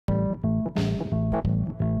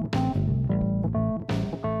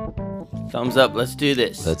Thumbs up. Let's do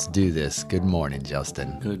this. Let's do this. Good morning,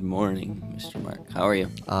 Justin. Good morning, Mr. Mark. How are you?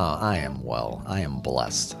 I am well. I am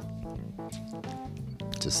blessed.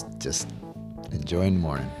 Just enjoying the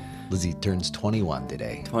morning. Lizzie turns 21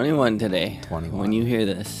 today. 21 today. 21. When you hear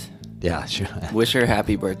this, Yeah, sure. wish her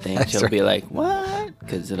happy birthday. And she'll right. be like, what?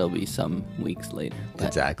 Because it'll be some weeks later. But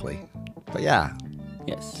Exactly. But yeah,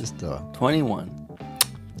 yes. just 21.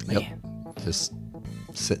 yep. Man. Just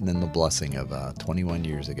sitting in the blessing of 21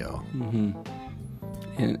 years ago.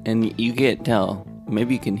 And you can't tell.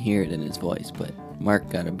 Maybe you can hear it in his voice, but Mark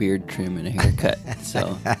got a beard trim and a haircut.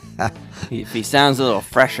 So if he sounds a little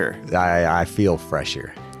fresher. I feel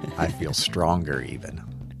fresher. I feel stronger even.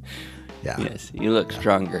 Yeah. Yes, you look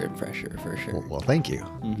stronger and fresher for sure. Well, thank you.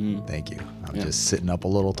 Thank you. I'm just sitting up a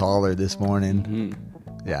little taller this morning.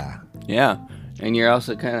 Yeah. Yeah, and you're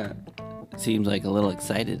also kind of seems like a little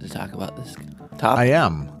excited to talk about this topic. I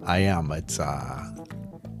am. It's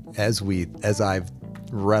as I've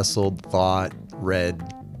wrestled, thought, read,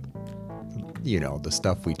 the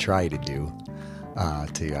stuff we try to do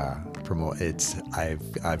to promote.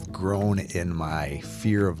 I've grown in my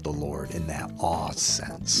fear of the Lord, in that awe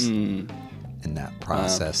sense, in that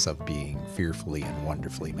process of being fearfully and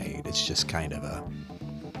wonderfully made. It's just kind of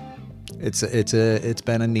it's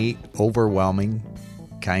been a neat, overwhelming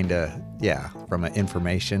kind of from an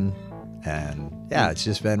information, and it's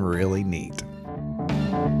just been really neat.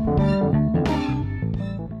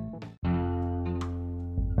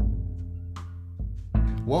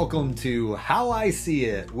 Welcome to How I See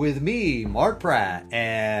It with me, Mark Pratt,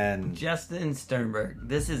 and Justin Sternberg.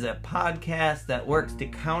 This is a podcast that works to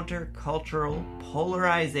counter cultural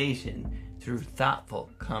polarization through thoughtful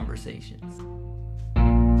conversations.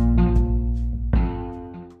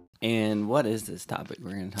 And what is this topic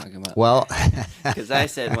we're going to talk about? well, Because I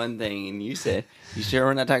said one thing and you said, you sure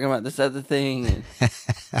we're not talking about this other thing? And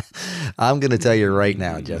I'm going to tell you right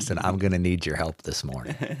now, Justin, I'm going to need your help this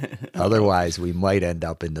morning. Otherwise, we might end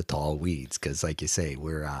up in the tall weeds because, like you say,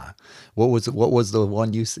 we're what was the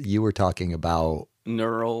one you were talking about?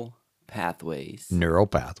 neural pathways. Neural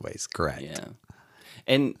pathways, correct. Yeah.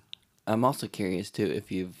 And I'm also curious, too,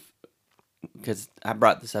 if because I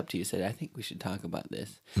brought this up to you, said, I think we should talk about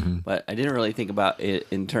this. But I didn't really think about it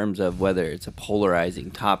in terms of whether it's a polarizing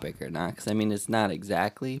topic or not. Because, I mean, it's not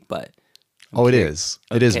exactly, but... It is.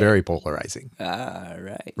 It is Okay. very polarizing.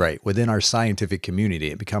 Right. Right. Within our scientific community,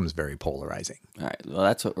 it becomes very polarizing. All right. Well,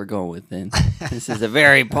 that's what we're going with then. This is a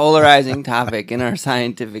very polarizing topic in our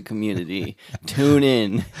scientific community. Tune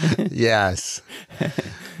in. Yes.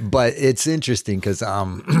 But it's interesting because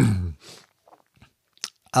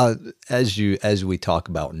as we talk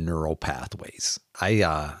about neural pathways,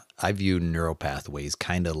 I view neural pathways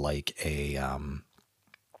kind of like a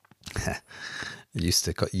I used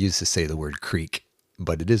to say the word creek,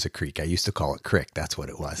 but it is a creek. I used to call it crick. That's what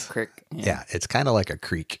it was. Crick. Yeah, it's kind of like a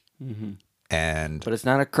creek, and But it's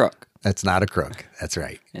not a crook. it's not a crook. That's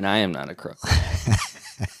right. And I am not a crook.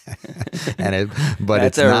 But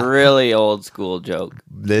That's it's a not. really old school joke.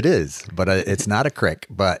 It is, but it's not a crick,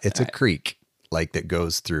 but it's a creek like that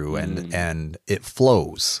goes through and it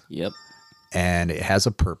flows Yep. and it has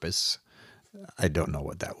a purpose. I don't know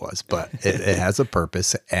what that was, but it has a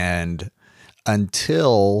purpose. And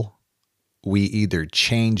until we either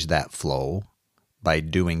change that flow by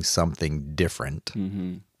doing something different,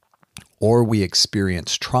 or we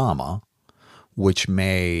experience trauma, which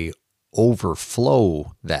may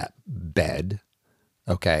overflow that bed,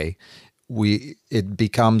 okay, it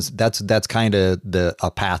becomes that's kind of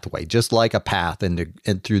a pathway, just like a path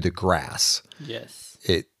and through the grass. Yes.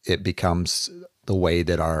 It becomes the way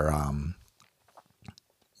that our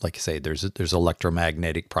like I say, there's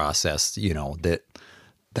electromagnetic process,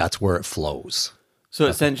 that's where it flows. So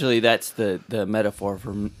essentially, that's the metaphor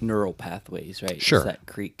for neural pathways, right? Sure. It's that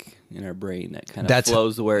creek in our brain that kind of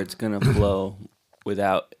flows where it's going to flow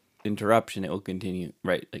without interruption. It will continue,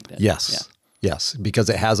 right, like that. Yes. Yes, because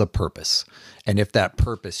it has a purpose. And if that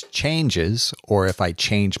purpose changes, or if I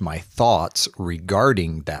change my thoughts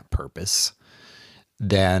regarding that purpose,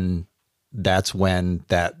 then that's when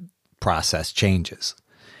that process changes.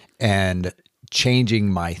 And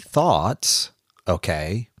changing my thoughts,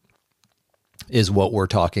 okay, is what we're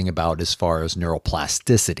talking about as far as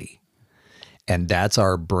neuroplasticity. And that's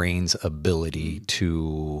our brain's ability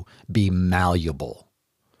to be malleable.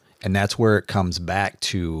 And that's where it comes back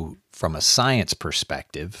to, from a science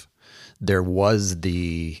perspective, there was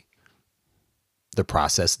the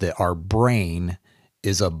process that our brain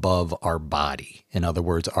is above our body. In other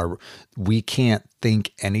words, we can't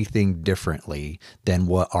think anything differently than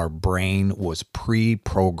what our brain was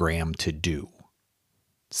pre-programmed to do.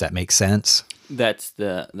 Does that make sense? That's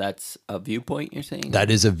a viewpoint you're saying? That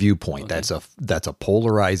is a viewpoint. Okay. That's a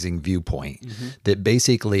polarizing viewpoint that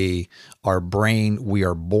basically we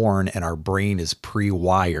are born and our brain is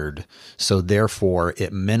pre-wired. So therefore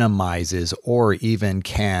it minimizes or even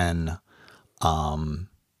can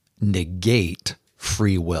negate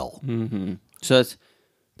free will. Mm-hmm. So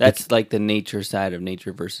that's like the nature side of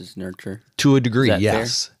nature versus nurture. To a degree,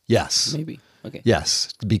 yes. Fair? Yes. Maybe. Okay.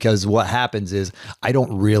 Yes, because what happens is I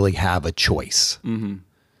don't really have a choice. Mm-hmm.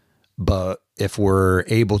 But if we're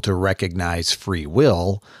able to recognize free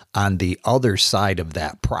will, on the other side of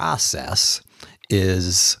that process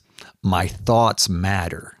is my thoughts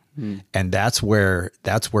matter. And that's where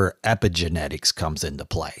epigenetics comes into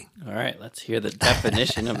play. All right, let's hear the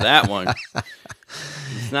definition of that one.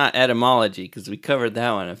 It's not etymology because we covered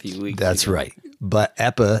that one a few weeks That's ago. right. But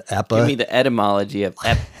Give me the etymology of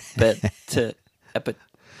how do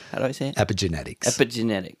I say it? Epigenetics.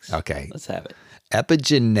 Epigenetics. Okay. Let's have it.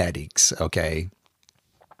 Epigenetics, okay.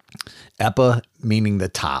 Epi meaning the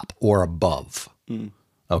top or above.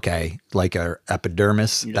 Okay, like our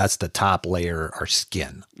epidermis, that's the top layer, our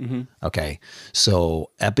skin. Mm-hmm. Okay,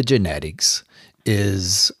 so epigenetics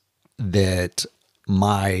is that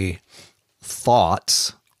my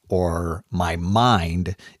thoughts or my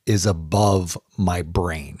mind is above my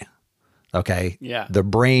brain. Okay. Yeah. The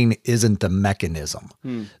brain isn't the mechanism.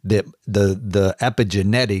 The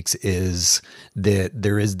epigenetics is that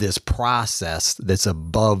there is this process that's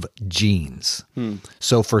above genes.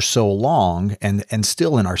 So for so long, and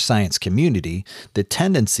still in our science community, the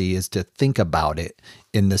tendency is to think about it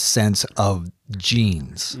in the sense of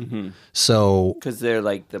genes. Mm-hmm. So because they're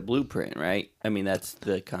like the blueprint, right? I mean, that's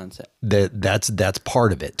the concept. That's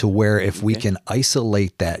part of it. To where if we can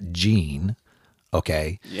isolate that gene.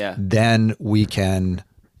 Okay. Yeah. Then we can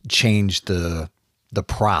change the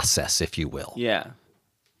process, if you will. Yeah.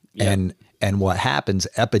 Yep. And what happens,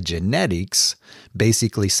 epigenetics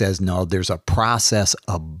basically says, no, there's a process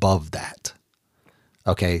above that.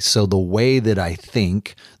 Okay. So the way that I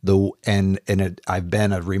think, I've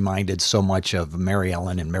been reminded so much of Mary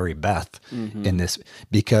Ellen and Mary Beth in this,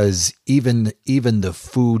 because even the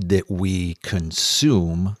food that we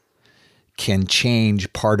consume can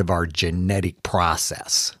change part of our genetic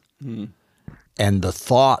process. And the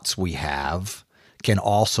thoughts we have can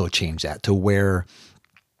also change that, to where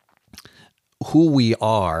who we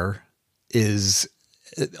are is,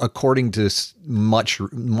 according to much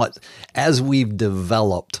as we've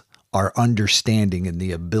developed our understanding and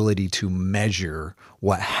the ability to measure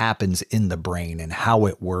what happens in the brain and how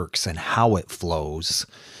it works and how it flows,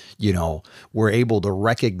 we're able to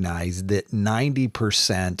recognize that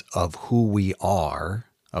 90% of who we are,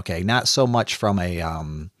 okay, not so much from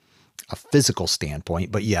a physical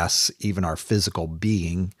standpoint, but yes, even our physical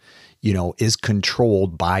being, is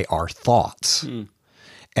controlled by our thoughts.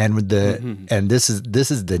 And and this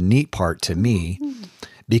is the neat part to me,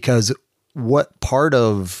 because what part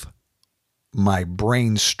of my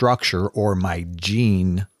brain structure or my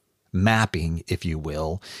gene mapping, if you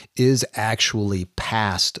will, is actually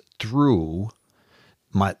passed through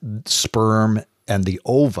my sperm and the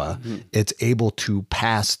ova. It's able to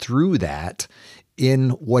pass through that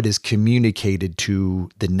in what is communicated to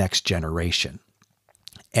the next generation.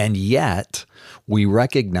 And yet we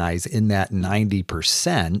recognize in that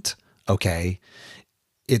 90%, okay,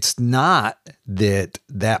 it's not that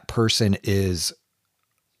that person is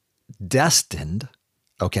destined,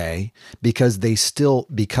 okay, because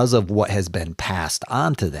of what has been passed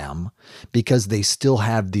on to them, because they still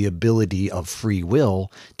have the ability of free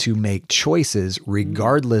will to make choices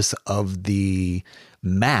regardless of the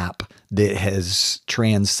map that has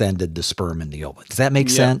transcended the sperm and the ova. Does that make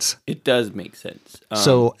sense? It does make sense.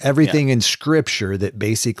 So everything in scripture that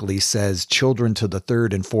basically says children to the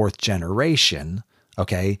third and fourth generation,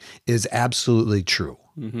 okay, is absolutely true.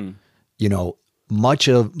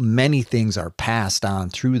 Many things are passed on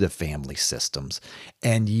through the family systems,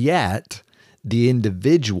 and yet the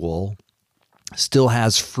individual still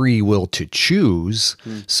has free will to choose.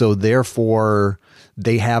 So therefore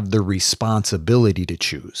they have the responsibility to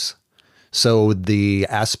choose. So the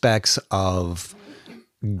aspects of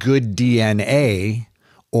good DNA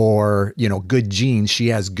or, good genes, she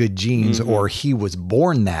has good genes, or he was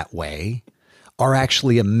born that way, are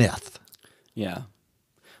actually a myth. Yeah.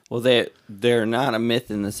 Well, they're not a myth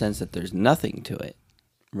in the sense that there's nothing to it,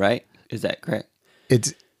 right? Is that correct?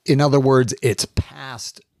 It's, in other words, it's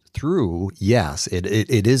passed through. Yes, it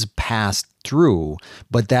is passed through,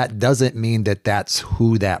 but that doesn't mean that that's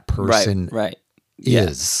who that person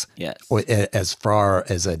is. Yes. As far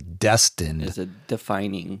as a destined. As a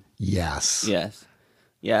defining. Yes. Yes.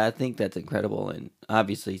 Yeah, I think that's incredible, and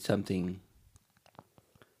obviously something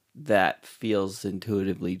that feels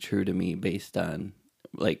intuitively true to me based on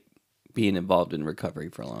like being involved in recovery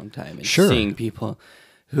for a long time and Sure. seeing people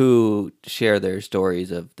who share their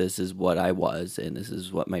stories of this is what I was and this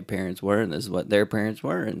is what my parents were and this is what their parents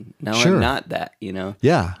were and now I'm Sure. not that, you know.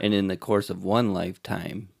 Yeah. And in the course of one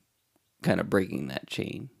lifetime kind of breaking that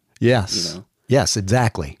chain, you Yes. know. Yes,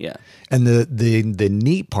 exactly. Yeah. And the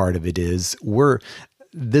neat part of it is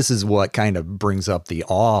this is what kind of brings up the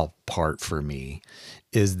awe part for me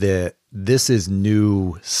is that this is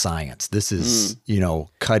new science. This is,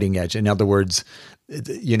 cutting edge. In other words,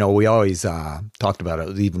 we always talked about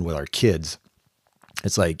it even with our kids.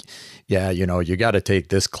 It's like, yeah, you got to take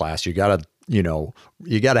this class. You got to,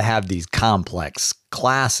 you got to have these complex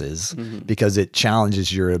classes because it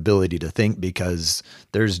challenges your ability to think because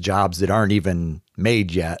there's jobs that aren't even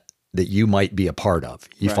made yet that you might be a part of.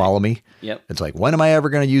 You Right. follow me? Yep. It's like, when am I ever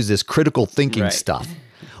going to use this critical thinking Right. stuff?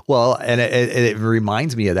 Well, and it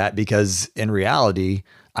reminds me of that because in reality,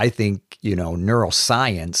 I think,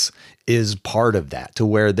 neuroscience is part of that to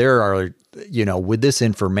where there are, with this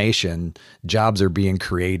information, jobs are being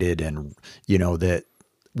created and, that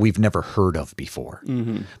we've never heard of before.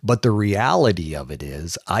 But the reality of it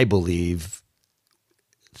is, I believe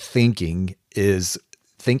thinking is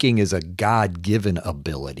a God-given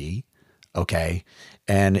ability. Okay.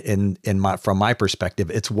 And from my perspective,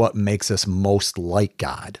 it's what makes us most like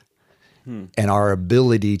God. And our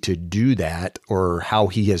ability to do that or how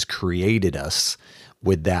he has created us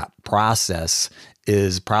with that process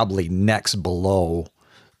is probably next below.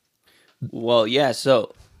 Well, yeah,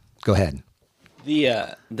 so Go ahead.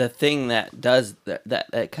 the thing that does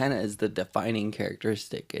that kind of is the defining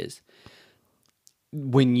characteristic is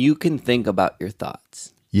when you can think about your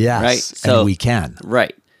thoughts. Yes. Right? So, and we can.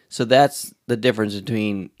 Right. So that's the difference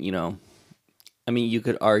between, I mean, you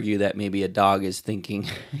could argue that maybe a dog is thinking,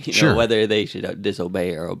 Sure. whether they should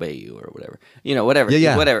disobey or obey you or whatever. Whatever.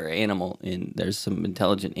 Yeah. Whatever animal, and there's some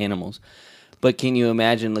intelligent animals. But can you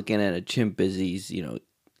imagine looking at a chimp as he's,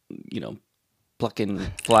 plucking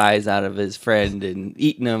flies out of his friend and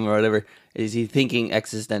eating them or whatever? Is he thinking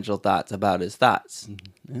existential thoughts about his thoughts?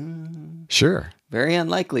 Sure. Very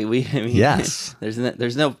unlikely. Yes.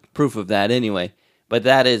 There's no proof of that anyway. But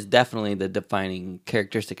that is definitely the defining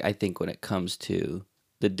characteristic, I think, when it comes to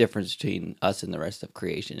the difference between us and the rest of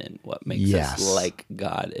creation and what makes us like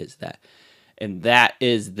God is that. And that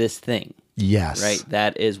is this thing. Yes. Right?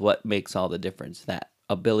 That is what makes all the difference. That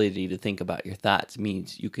ability to think about your thoughts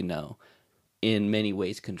means you can now, in many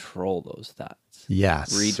ways, control those thoughts.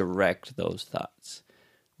 Yes. Redirect those thoughts.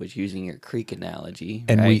 Which, using your creek analogy,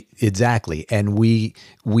 and right?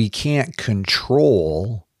 we can't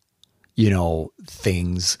control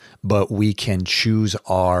things, but we can choose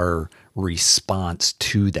our response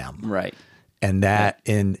to them. Right. And that,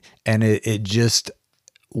 and it just,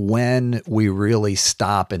 when we really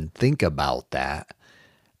stop and think about that,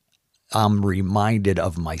 I'm reminded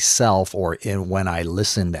of myself when I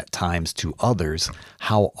listen at times to others,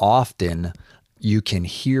 how often you can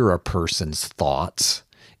hear a person's thoughts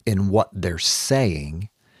in what they're saying.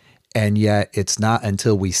 And yet it's not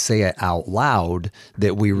until we say it out loud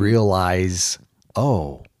that we realize,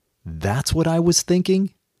 oh, that's what I was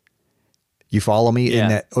thinking. You follow me? Yeah. In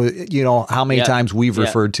that, how many times we've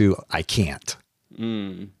referred to, I can't.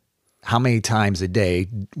 How many times a day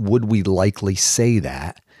would we likely say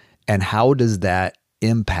that? And how does that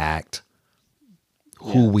impact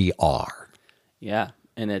who we are? Yeah.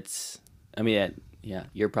 And yeah,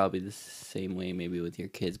 you're probably the same way maybe with your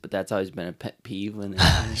kids, but that's always been a pet peeve when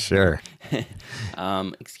Sure.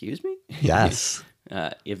 Excuse me? Yes.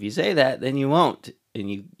 If you say that, then you won't.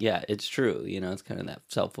 And it's true. It's kind of that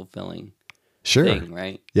self-fulfilling thing,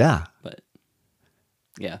 right? Yeah. But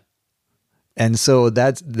yeah. And so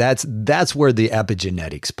that's where the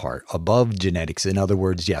epigenetics part, above genetics. In other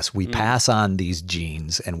words, yes, we pass on these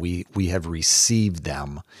genes and we have received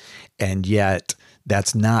them, and yet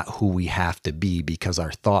that's not who we have to be because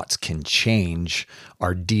our thoughts can change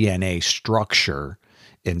our DNA structure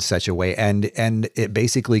in such a way. And it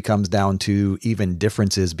basically comes down to even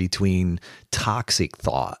differences between toxic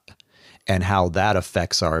thought and how that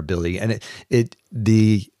affects our ability. And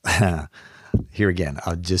here again,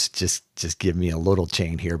 I'll just give me a little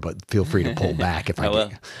chain here, but feel free to pull back if I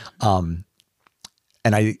will.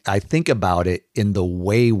 And I think about it in the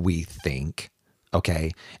way we think,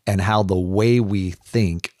 okay, and how the way we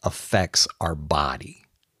think affects our body,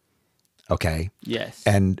 okay? Yes.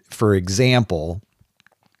 And for example,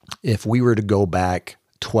 if we were to go back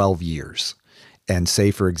 12 years and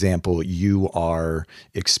say, for example, you are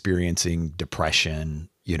experiencing depression,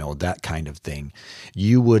 that kind of thing,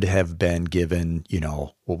 you would have been given,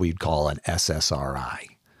 what we'd call an SSRI.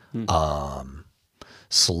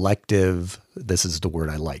 Selective, this is the word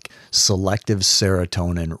I like, selective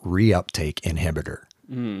serotonin reuptake inhibitor.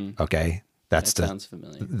 Okay. That sounds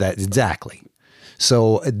familiar. Exactly.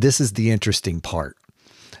 So this is the interesting part,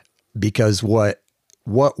 because what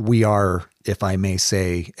we are, if I may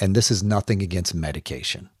say, and this is nothing against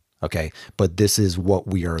medication. Okay. But this is what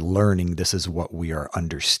we are learning. This is what we are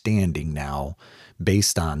understanding now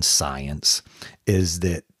based on science, is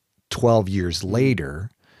that 12 years later,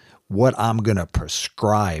 what I'm going to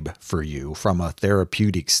prescribe for you from a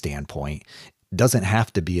therapeutic standpoint doesn't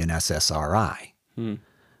have to be an SSRI.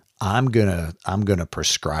 I'm going to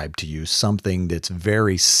prescribe to you something that's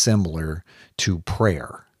very similar to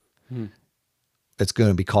prayer. It's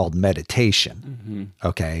going to be called meditation.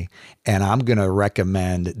 Okay. And I'm going to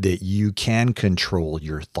recommend that you can control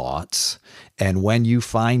your thoughts. And when you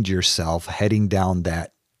find yourself heading down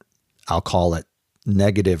that, I'll call it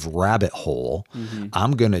negative rabbit hole,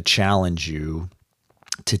 I'm going to challenge you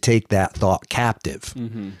to take that thought captive.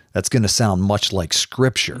 That's going to sound much like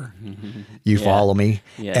scripture. You follow me?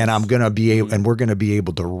 Yes. And I'm going to be able, and we're going to be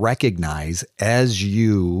able to recognize, as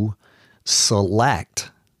you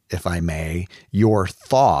select, if I may, your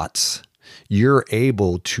thoughts, you're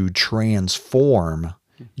able to transform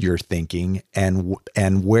your thinking and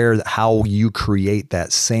how you create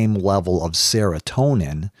that same level of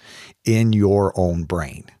serotonin in your own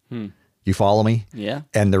brain. You follow me? Yeah.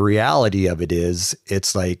 And the reality of it is,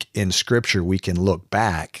 it's like in scripture, we can look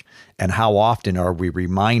back, and how often are we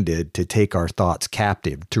reminded to take our thoughts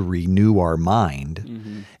captive, to renew our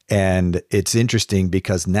mind. And it's interesting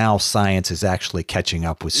because now science is actually catching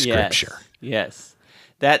up with scripture. Yes.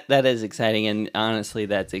 That is exciting. And honestly,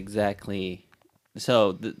 that's exactly,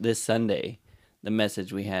 so this Sunday, the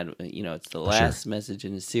message we had, it's the last message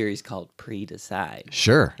in a series called Pre-Decide.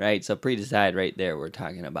 Sure. Right? So Pre-Decide right there, we're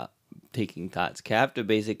talking about taking thoughts captive.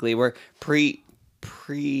 Basically, we're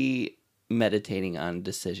pre-meditating on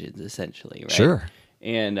decisions, essentially, right? Sure.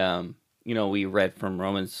 And, we read from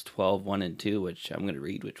Romans 12, 1 and 2, which I'm going to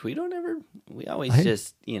read, which we always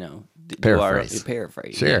just, paraphrase.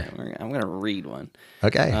 Sure. Yeah, I'm going to read one.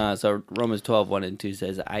 Okay. So Romans 12, 1 and 2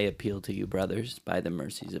 says, I appeal to you, brothers, by the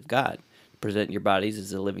mercies of God. Present your bodies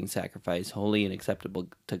as a living sacrifice, holy and acceptable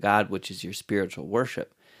to God, which is your spiritual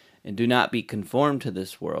worship. And do not be conformed to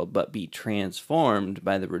this world, but be transformed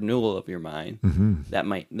by the renewal of your mind,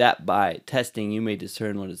 that by testing you may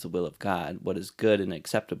discern what is the will of God, what is good and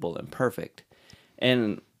acceptable and perfect.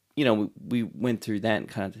 And, we went through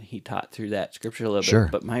that, and he taught through that scripture a little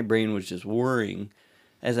bit, but my brain was just worrying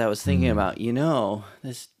as I was thinking about,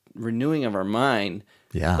 this renewing of our mind.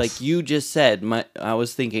 Yes. Like you just said, I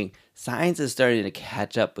was thinking, science is starting to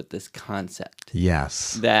catch up with this concept.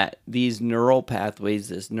 Yes. That these neural pathways,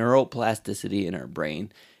 this neuroplasticity in our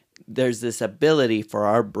brain, there's this ability for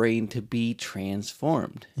our brain to be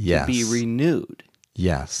transformed, to be renewed.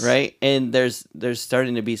 Yes. Right? And there's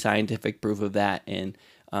starting to be scientific proof of that, and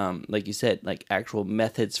like you said, like actual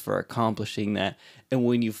methods for accomplishing that. And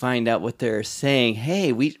when you find out what they're saying,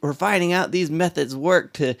 hey, we're finding out these methods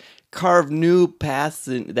work to carve new paths,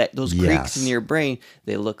 and that those creeks in your brain,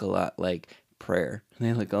 they look a lot like prayer.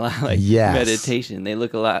 They look a lot like meditation. They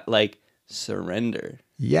look a lot like surrender.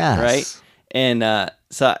 Yes. Right? And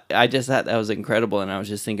so I just thought that was incredible. And I was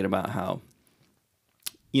just thinking about how,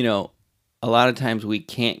 a lot of times we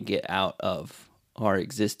can't get out of our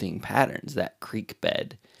existing patterns, that creek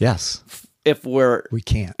bed. Yes. If we're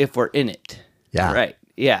in it. Yeah. Right.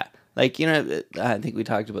 Yeah. Like, I think we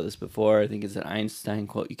talked about this before. I think it's an Einstein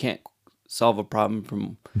quote. You can't solve a problem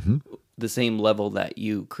from the same level that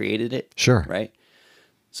you created it. Sure. Right.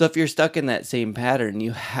 So if you're stuck in that same pattern,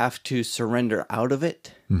 you have to surrender out of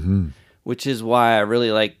it, which is why I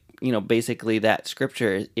really like, basically that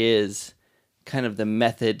scripture is kind of the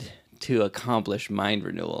method to accomplish mind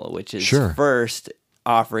renewal, which is first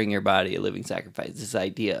offering your body a living sacrifice. This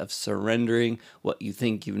idea of surrendering what you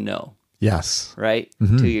think you know. Yes. Right?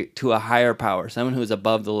 To a higher power, someone who is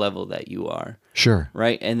above the level that you are. Sure.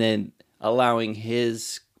 Right? And then allowing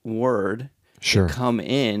his word to come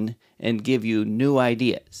in and give you new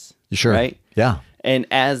ideas. Sure. Right? Yeah. And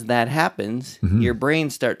as that happens, your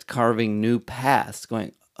brain starts carving new paths,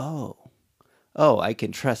 going, oh, I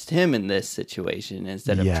can trust him in this situation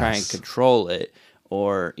instead of trying to control it.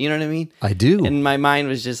 Or, you know what I mean? I do. And my mind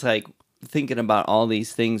was just like thinking about all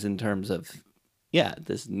these things in terms of,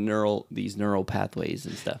 these neural pathways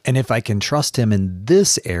and stuff. And if I can trust him in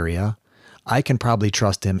this area, I can probably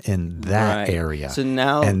trust him in that area. So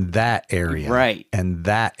now, and that area. Right. And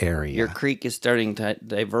that area. Your creek is starting to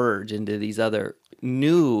diverge into these other,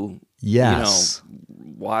 new, Yes.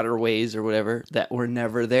 waterways or whatever that were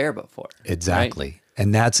never there before. Exactly. Right?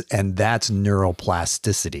 And that's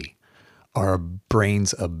neuroplasticity, our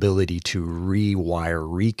brain's ability to rewire,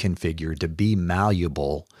 reconfigure, to be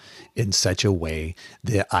malleable in such a way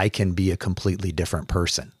that I can be a completely different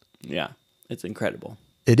person. Yeah. It's incredible.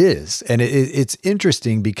 It is. And it's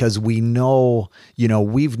interesting because we know,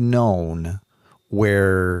 we've known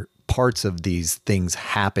where parts of these things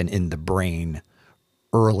happen in the brain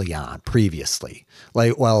early on, previously.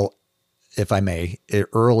 Like, well, if I may,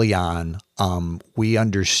 early on, we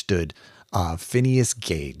understood Phineas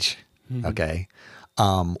Gage, okay,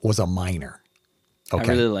 was a miner.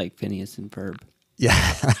 Okay. I really like Phineas and Ferb.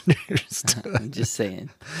 Yeah, understood. I'm just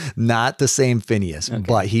saying. Not the same Phineas,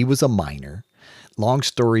 but he was a miner. Long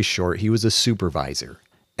story short, he was a supervisor,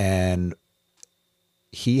 and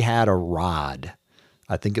he had a rod.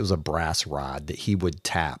 I think it was a brass rod that he would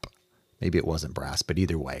tap. Maybe it wasn't brass, but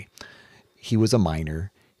either way, he was a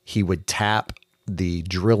miner. He would tap the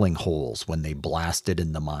drilling holes when they blasted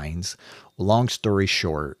in the mines. Long story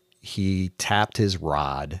short, he tapped his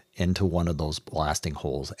rod into one of those blasting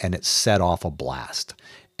holes and it set off a blast.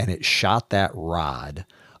 And it shot that rod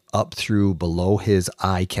up through below his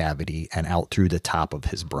eye cavity and out through the top of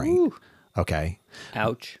his brain. Ooh. Okay.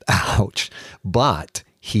 Ouch. Ouch. But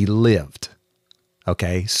he lived.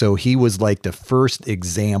 Okay. So he was like the first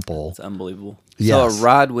example. It's unbelievable. Yes. So a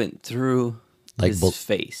rod went through Like his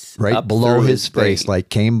face. Right up below through his face, brain. like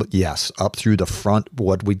came, yes, up through the front,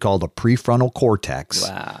 what we call the prefrontal cortex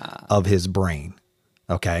of his brain.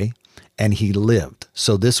 Okay. And he lived.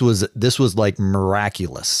 So this was like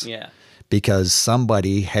miraculous. Yeah. Because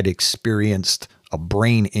somebody had experienced a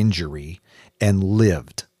brain injury and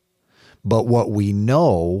lived. But what we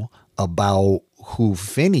know about who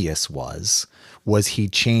Phineas was he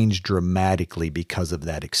changed dramatically because of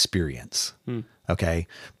that experience. Okay.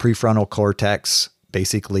 Prefrontal cortex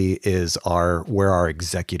basically is where our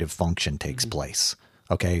executive function takes place.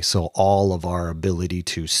 Okay. So all of our ability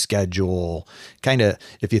to schedule, kind of,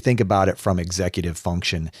 if you think about it from executive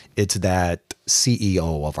function, it's that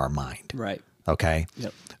CEO of our mind. Right. Okay.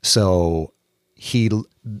 Yep. So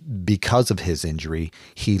because of his injury,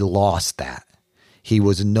 he lost that. He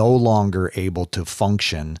was no longer able to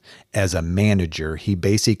function as a manager. He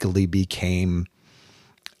basically became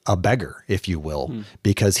a beggar, if you will,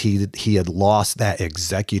 because he had lost that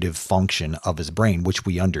executive function of his brain, which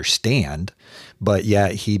we understand, but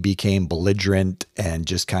yet he became belligerent and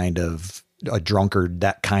just kind of a drunkard,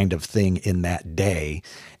 that kind of thing in that day.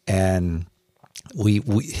 And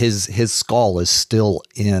his skull is still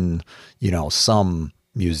in, some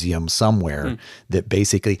museum somewhere that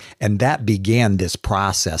basically, and that began this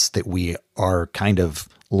process that we are kind of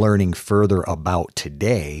learning further about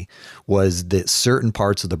today, was that certain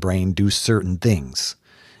parts of the brain do certain things.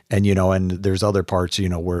 And, and there's other parts,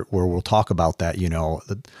 where we'll talk about that,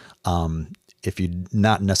 if you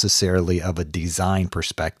not necessarily of a design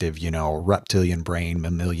perspective, reptilian brain,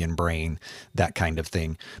 mammalian brain, that kind of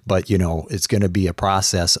thing. But, it's going to be a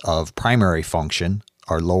process of primary function,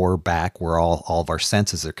 our lower back, where all of our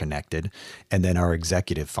senses are connected, and then our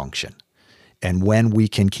executive function. And when we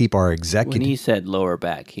can keep our executive... When he said lower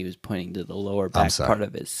back, he was pointing to the lower back part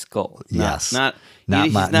of his skull. Yes.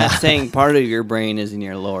 He's not saying part of your brain is in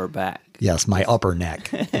your lower back. Yes, my upper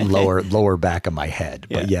neck, lower back of my head.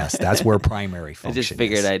 But yes, that's where primary function is. I just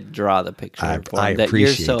figured I'd draw the picture I that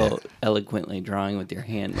appreciate you're so it. eloquently drawing with your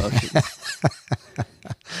hand motions.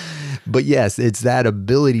 But yes, it's that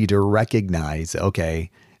ability to recognize,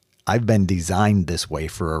 okay, I've been designed this way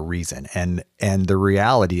for a reason. And the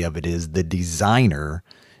reality of it is the designer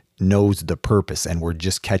knows the purpose and we're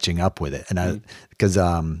just catching up with it. And because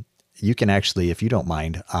you can actually, if you don't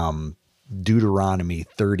mind, Deuteronomy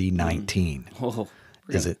 30:19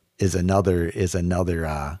 is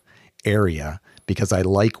another area, because I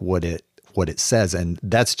like what it says. And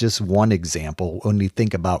that's just one example. When we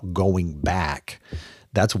think about going back,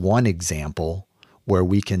 that's one example where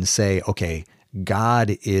we can say, okay,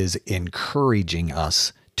 God is encouraging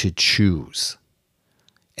us to choose.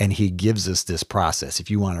 And he gives us this process. If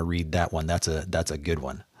you want to read that one, that's a good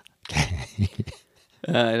one.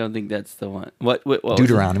 I don't think that's the one. What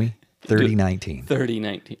Deuteronomy 30:19.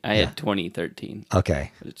 30:19. I had 20:13.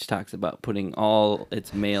 Okay. Which talks about putting all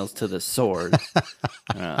its males to the sword.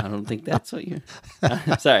 I don't think that's what you...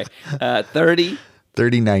 sorry. 30.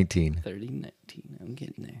 30:19. 30:19. I'm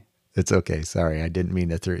getting there. It's okay. Sorry. I didn't mean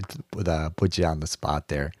to put you on the spot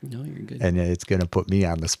there. No, you're good. And it's going to put me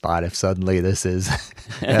on the spot if suddenly this is,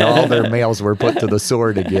 and all their males were put to the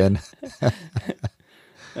sword again.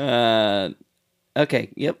 Okay.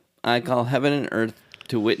 Yep. I call heaven and earth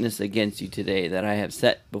to witness against you today that I have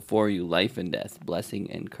set before you life and death,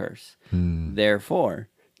 blessing and curse. Therefore,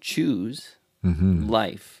 choose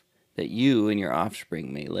life that you and your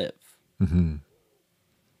offspring may live.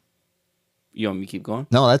 You want me to keep going?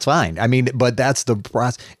 No, that's fine. I mean, but that's the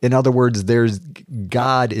process. In other words,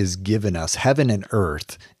 God is given us, heaven and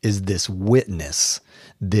earth is this witness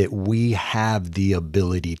that we have the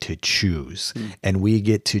ability to choose, and we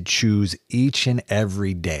get to choose each and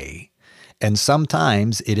every day. And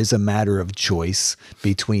sometimes it is a matter of choice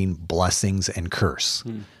between blessings and curse.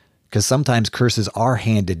 Because sometimes curses are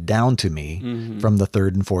handed down to me from the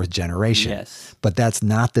third and fourth generation. Yes. But that's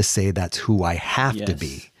not to say that's who I have to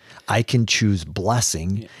be. I can choose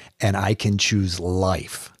blessing and I can choose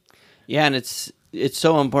life. Yeah, and it's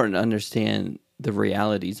so important to understand the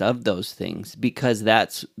realities of those things, because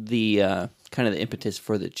that's the kind of the impetus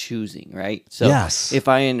for the choosing, right? So if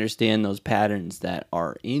I understand those patterns that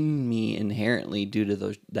are in me inherently due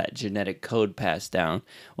to that genetic code passed down,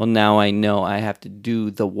 well, now I know I have to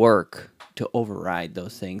do the work to override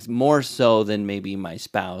those things, more so than maybe my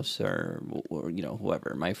spouse or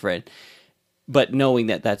whoever, my friend. But knowing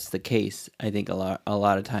that that's the case, I think a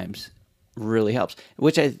lot of times really helps.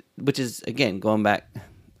 Which is again going back.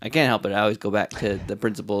 I can't help it. I always go back to the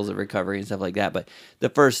principles of recovery and stuff like that. But the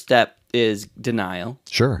first step is denial.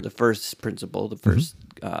 Sure. The first principle, the first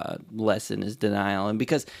lesson is denial, and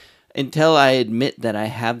because until I admit that I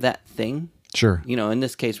have that thing, sure. In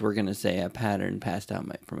this case, we're going to say a pattern passed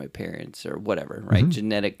down from my parents or whatever, right?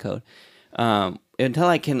 Genetic code. Until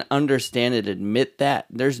I can understand it, admit that,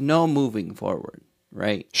 there's no moving forward,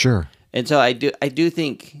 right? Sure. And so I do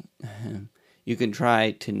think you can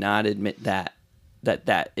try to not admit that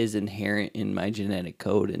is inherent in my genetic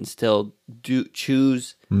code and still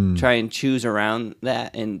try and choose around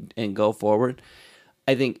that and go forward.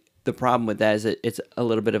 I think the problem with that is that it's a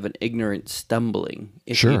little bit of an ignorant stumbling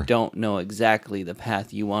if you don't know exactly the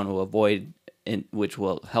path you want to avoid, which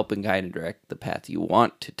will help and guide and direct the path you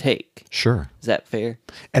want to take. Sure. Is that fair?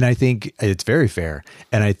 And I think it's very fair.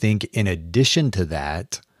 And I think in addition to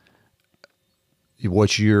that,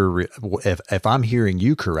 if I'm hearing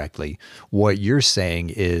you correctly, what you're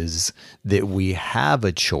saying is that we have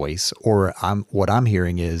a choice, or what I'm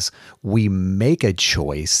hearing is we make a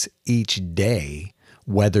choice each day,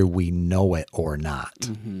 whether we know it or not,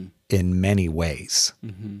 in many ways.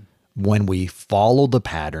 When we follow the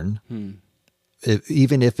pattern,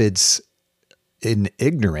 even if it's in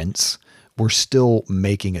ignorance, we're still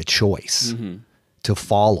making a choice to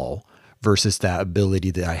follow, versus that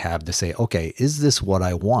ability that I have to say, okay, is this what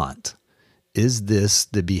I want? Is this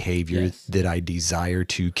the behavior that I desire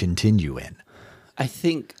to continue in? I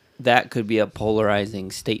think that could be a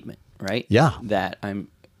polarizing statement, right? Yeah. That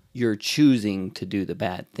you're choosing to do the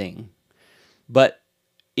bad thing. But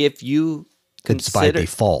if you consider... It's by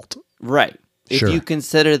default. Right. If you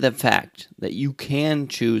consider the fact that you can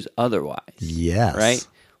choose otherwise. Yes. Right?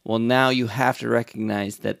 Well, now you have to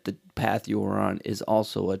recognize that the path you are on is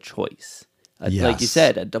also a choice. Like you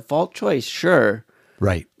said, a default choice, sure.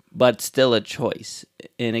 Right. But still a choice.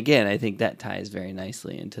 And again, I think that ties very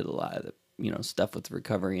nicely into a lot of the stuff with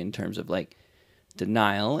recovery in terms of like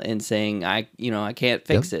denial and saying I can't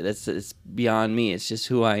fix it. It's beyond me. It's just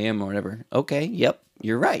who I am or whatever. Okay, yep,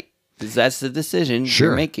 you're right. Because that's the decision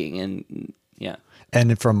you're making, and yeah.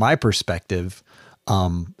 And from my perspective,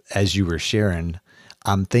 as you were sharing,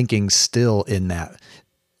 I'm thinking still in that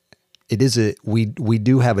we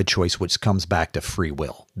do have a choice, which comes back to free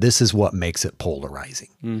will. This is what makes it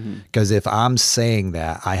polarizing. Because if I'm saying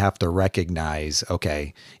that, I have to recognize,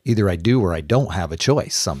 okay, either I do or I don't have a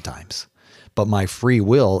choice sometimes. But my free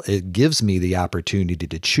will, it gives me the opportunity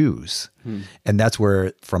to choose. And that's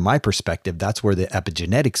where, from my perspective, that's where the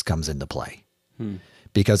epigenetics comes into play.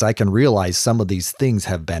 Because I can realize some of these things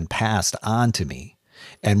have been passed on to me.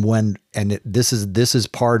 And this is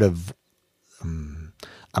part of, I'm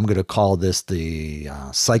going to call this the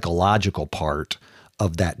psychological part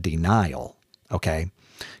of that denial, okay?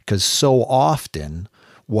 Because so often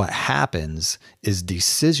what happens is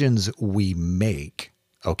decisions we make,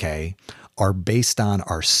 okay, are based on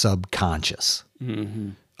our subconscious.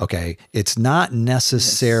 Okay, it's not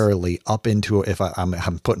necessarily up into, if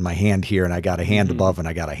I'm putting my hand here and I got a hand above and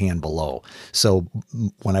I got a hand below. So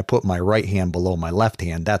when I put my right hand below my left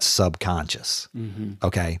hand, that's subconscious.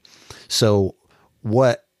 Okay, so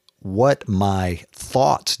what my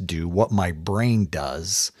thoughts do, what my brain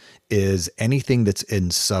does, is anything that's in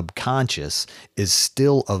subconscious is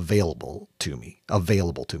still available to me.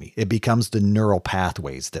 It becomes the neural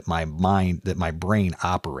pathways that my brain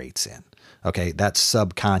operates in. Okay. That's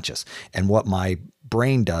subconscious. And what my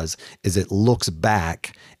brain does is it looks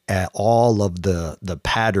back at all of the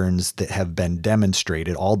patterns that have been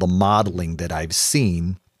demonstrated, all the modeling that I've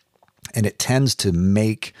seen, and it tends to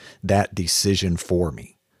make that decision for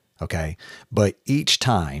me. Okay. But each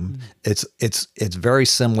time it's very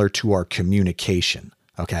similar to our communication.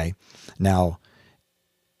 Okay. Now,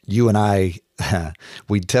 you and I,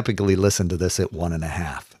 we typically listen to this at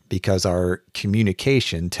 1.5 because our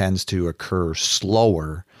communication tends to occur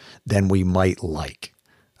slower than we might like.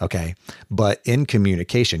 Okay. But in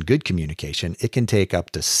communication, good communication, it can take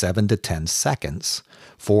up to 7 to 10 seconds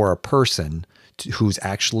for a person who's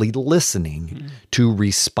actually listening to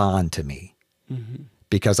respond to me.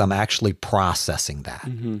 Because I'm actually processing that.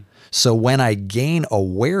 So when I gain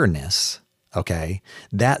awareness, okay,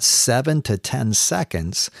 that 7 to 10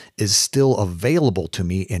 seconds is still available to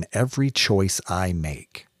me in every choice I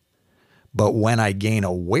make. But when I gain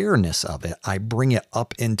awareness of it, I bring it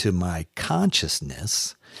up into my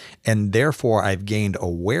consciousness, and therefore I've gained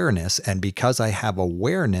awareness. And because I have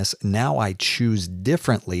awareness, now I choose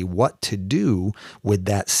differently what to do with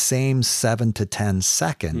that same 7 to 10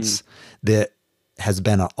 seconds that has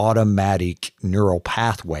been an automatic neural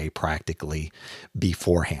pathway practically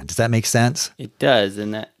beforehand. Does that make sense? It does,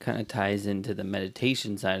 and that kind of ties into the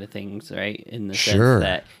meditation side of things, right? In the Sure. sense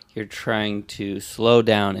that you're trying to slow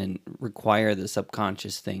down and require the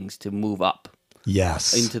subconscious things to move up.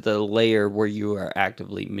 Yes. Into the layer where you are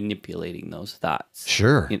actively manipulating those thoughts.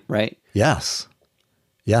 Sure. Right? Yes.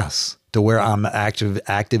 Yes. To where I'm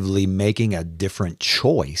actively making a different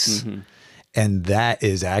choice. And that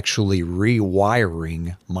is actually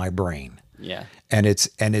rewiring my brain. Yeah. And it's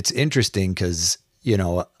interesting because,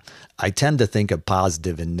 I tend to think of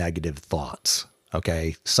positive and negative thoughts.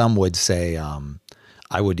 Okay. Some would say,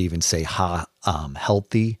 I would even say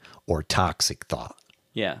healthy or toxic thought.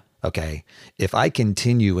 Yeah. Okay. If I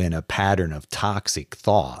continue in a pattern of toxic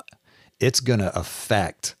thought, it's going to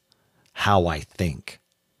affect how I think.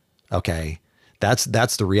 Okay. That's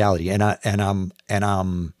the reality.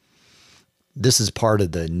 This is part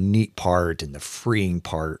of the neat part and the freeing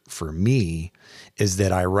part for me is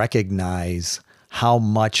that I recognize how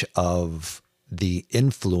much of the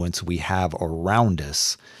influence we have around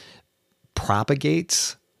us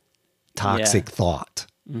propagates toxic thought.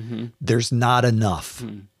 There's not enough.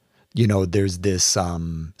 There's this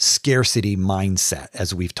scarcity mindset,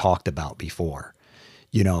 as we've talked about before.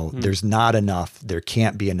 There's not enough. There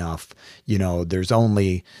can't be enough. There's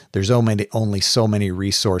only so many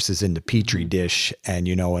resources in the petri dish, and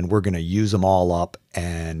and we're going to use them all up.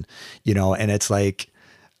 And and it's like,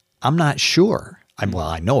 I'm not sure.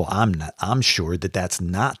 I know I'm sure that that's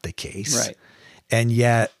not the case. Right. And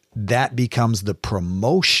yet that becomes the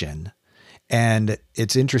promotion. And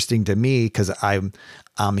it's interesting to me because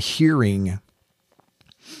I'm hearing,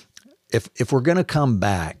 if we're going to come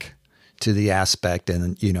back to the aspect,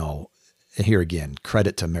 and here again,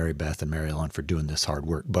 credit to Mary Beth and Mary Ellen for doing this hard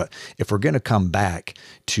work. But if we're going to come back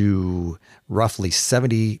to roughly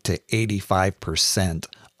 70 to 85%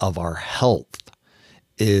 of our health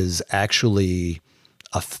is actually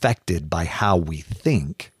affected by how we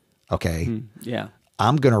think, okay? Yeah.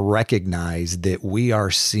 I'm going to recognize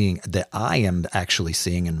that I am actually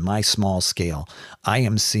seeing in my small scale, I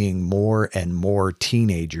am seeing more and more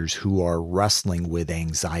teenagers who are wrestling with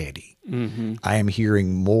anxiety. I am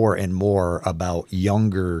hearing more and more about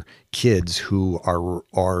younger kids who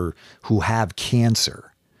have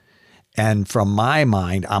cancer. And from my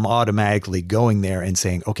mind, I'm automatically going there and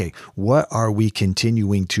saying, okay, what are we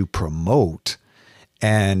continuing to promote?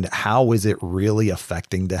 And how is it really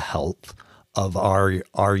affecting the health of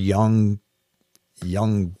our young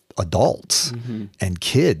adults and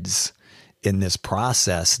kids in this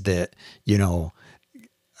process that,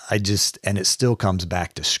 and it still comes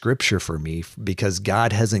back to scripture for me, because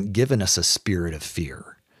God hasn't given us a spirit of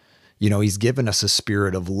fear. He's given us a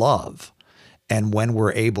spirit of love. And when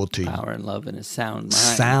we're able to power and love and a sound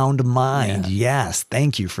mind. Yes.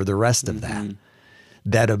 Thank you for the rest of that.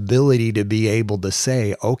 That ability to be able to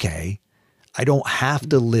say, okay, I don't have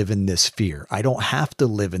to live in this fear. I don't have to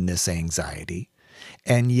live in this anxiety.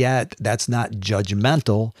 And yet that's not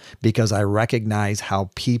judgmental, because I recognize how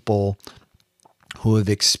people who have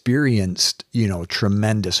experienced,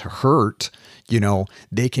 tremendous hurt,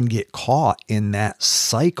 they can get caught in that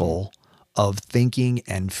cycle of thinking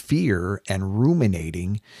and fear and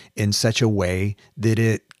ruminating in such a way that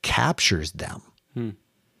it captures them.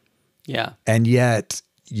 Yeah. And yet,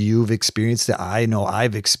 you've experienced it. I know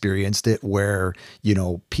I've experienced it where,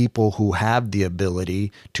 people who have the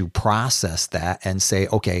ability to process that and say,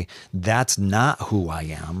 okay, that's not who I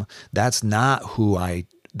am. That's not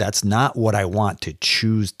what I want to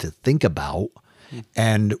choose to think about.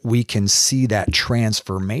 And we can see that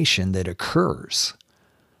transformation that occurs.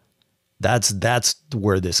 That's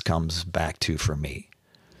where this comes back to for me.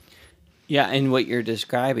 Yeah, and what you're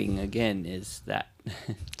describing again is that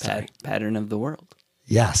pattern of the world.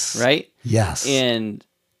 Yes. Right? Yes. And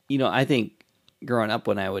I think growing up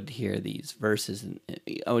when I would hear these verses,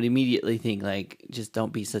 I would immediately think like, just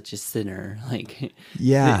don't be such a sinner. Like,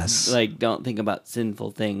 yes. Like don't think about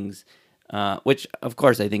sinful things, which of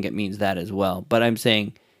course I think it means that as well. But I'm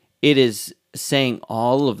saying it is saying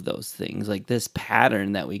all of those things, like this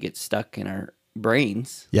pattern that we get stuck in our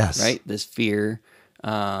brains. Yes. Right? This fear,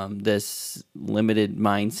 this limited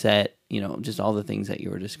mindset, just all the things that you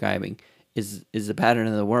were describing is the pattern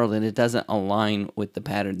of the world, and it doesn't align with the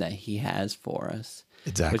pattern that he has for us.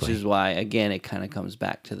 Exactly. Which is why, again, it kind of comes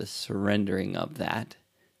back to the surrendering of that,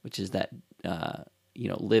 which is that,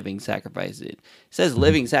 living sacrifice. It says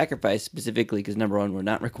living sacrifice specifically because, number one, we're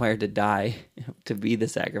not required to die to be the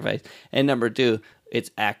sacrifice. And number two,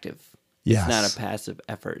 it's active. Yes. It's not a passive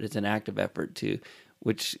effort. It's an active effort too,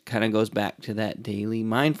 which kind of goes back to that daily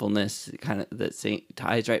mindfulness, kind of that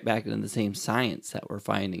ties right back into the same science that we're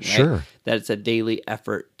finding, right? Sure. That it's a daily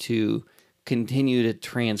effort to continue to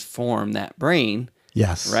transform that brain.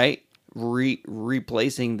 Yes. Right?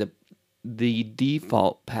 Replacing the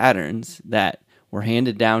default patterns that were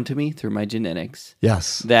handed down to me through my genetics.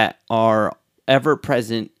 Yes. That are ever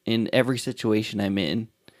present in every situation I'm in.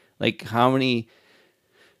 Like how many,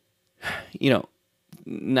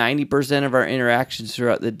 90% of our interactions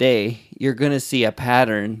throughout the day, you're going to see a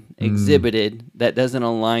pattern exhibited that doesn't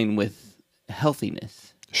align with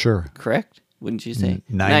healthiness. Sure. Correct? Wouldn't you say?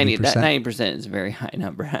 90%. That 90% is a very high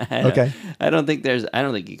number. Okay. I don't think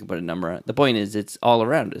you can put a number on it. The point is it's all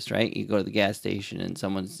around us, right? You go to the gas station and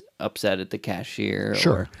someone's upset at the cashier.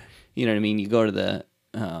 Sure. Or, you know what I mean? You go to the,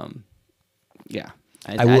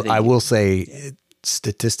 I will say,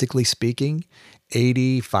 statistically speaking,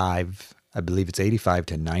 85 to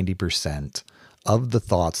 90% of the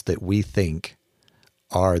thoughts that we think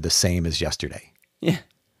are the same as yesterday. Yeah.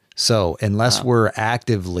 So unless we're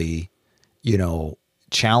actively,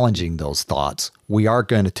 challenging those thoughts, we are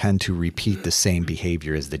going to tend to repeat the same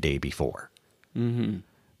behavior as the day before. Mm-hmm.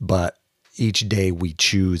 But each day we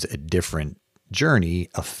choose a different journey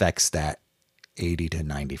affects that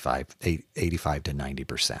 85 to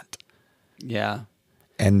 90%. Yeah.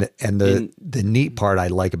 And the neat part I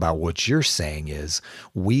like about what you're saying is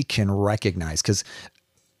we can recognize, because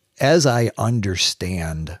as I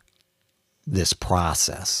understand this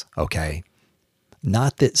process, okay,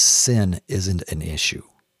 not that sin isn't an issue,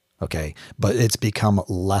 okay, but it's become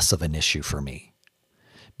less of an issue for me.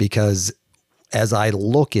 Because as I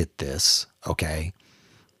look at this, okay,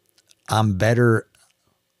 I'm better,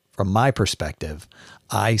 from my perspective,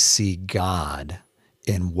 I see God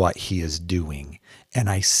in what he is doing. And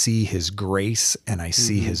I see his grace and I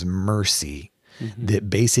see his mercy, that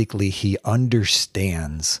basically he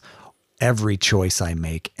understands every choice I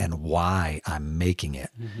make and why I'm making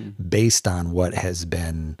it based on what has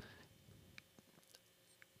been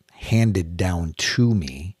handed down to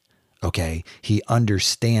me. Okay. He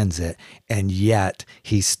understands it, and yet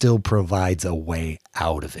he still provides a way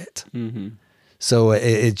out of it. So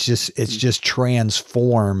it's just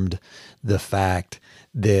transformed the fact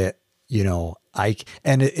that,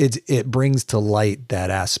 it brings to light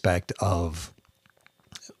that aspect of,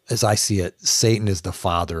 as I see it, Satan is the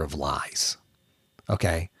father of lies.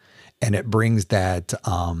 Okay. And it brings that,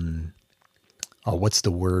 what's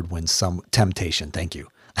the word when temptation. Thank you.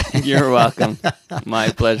 You're welcome. My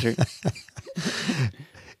pleasure.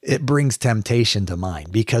 It brings temptation to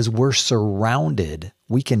mind because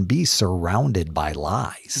we can be surrounded by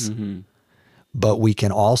lies, but we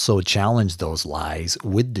can also challenge those lies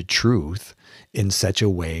with the truth in such a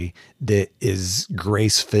way that is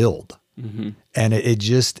grace-filled. And it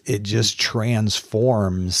just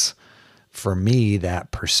transforms for me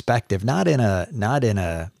that perspective, not in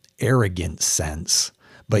a arrogant sense,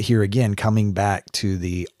 but here again, coming back to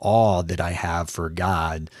the awe that I have for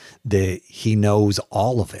God, that he knows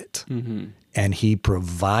all of it and he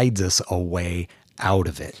provides us a way out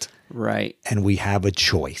of it. Right. And we have a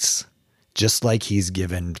choice. Just like he's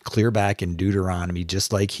given clear back in Deuteronomy,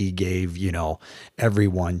 just like he gave,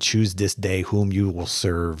 everyone, choose this day whom you will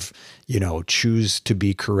serve, choose to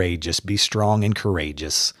be courageous, be strong and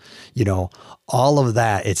courageous, all of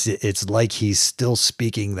that. It's like he's still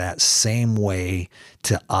speaking that same way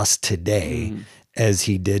to us today. as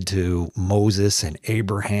he did to Moses and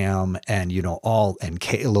Abraham and, and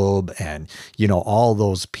Caleb and, all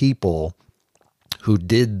those people who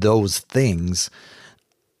did those things.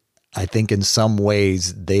 I think in some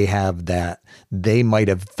ways they might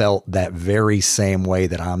have felt that very same way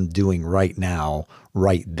that I'm doing right now,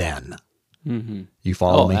 right then. Mm-hmm. You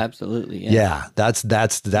follow me? Absolutely. Yeah. Yeah. That's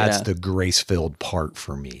the grace-filled part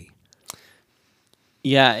for me.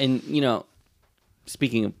 Yeah. And,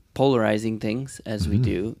 speaking of polarizing things as we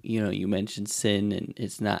do, you mentioned sin, and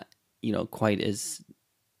it's not, quite as,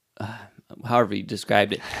 however you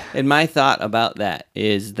described it. And my thought about that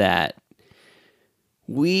is that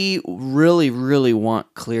we really, really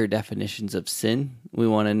want clear definitions of sin. We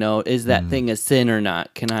want to know, is that thing a sin or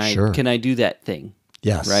not? Can I do that thing?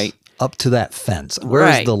 Yes. Right. Up to that fence.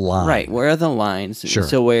 Where's the line? Right. Where are the lines? Sure.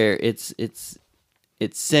 So where it's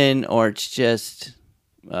sin, or it's just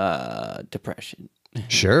depression.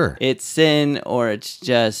 Sure. It's sin, or it's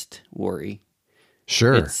just worry.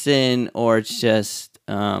 Sure. It's sin, or it's just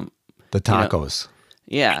the tacos.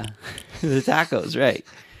 Yeah, the tacos. Right.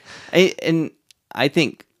 I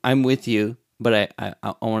think I'm with you, but I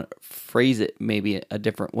want to phrase it maybe a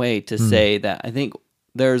different way to say that I think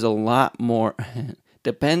there's a lot more.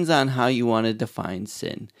 Depends on how you want to define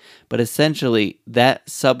sin. But essentially, that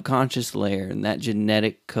subconscious layer and that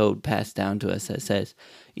genetic code passed down to us that says,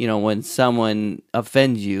 when someone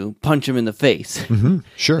offends you, punch them in the face. Mm-hmm.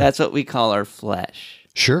 Sure. That's what we call our flesh.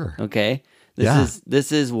 Sure. Okay?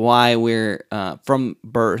 This is why we're, from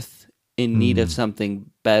birth, in need of something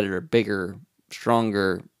better, bigger,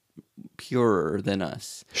 stronger, purer than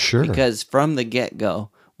us. Sure. Because from the get-go,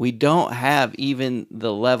 we don't have even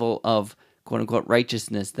the level of quote-unquote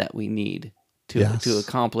righteousness that we need to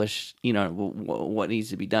accomplish, what needs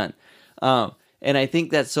to be done. And I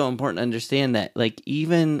think that's so important to understand that, like,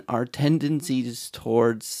 even our tendencies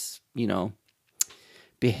towards,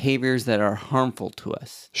 behaviors that are harmful to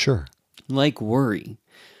us. Sure. Like worry.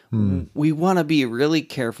 We want to be really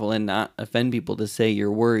careful and not offend people to say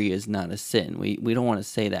your worry is not a sin. We don't want to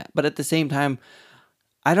say that. But at the same time,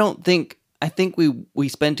 I think we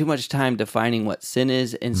spend too much time defining what sin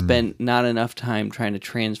is and spend not enough time trying to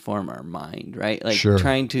transform our mind, right? Like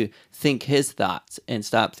trying to think his thoughts and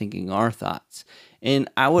stop thinking our thoughts. And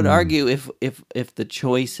I would argue if the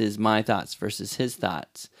choice is my thoughts versus his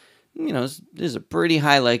thoughts, there's a pretty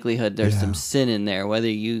high likelihood there's some sin in there, whether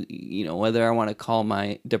whether I want to call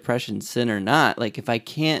my depression sin or not. Like, if I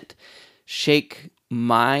can't shake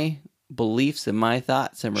my beliefs and my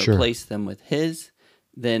thoughts and replace them with his,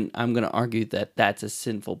 then I'm going to argue that that's a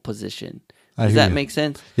sinful position. Does that make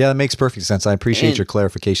sense? Yeah, that makes perfect sense. I appreciate your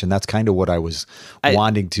clarification. That's kind of what I was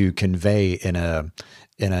wanting to convey in a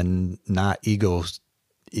not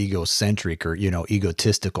egocentric or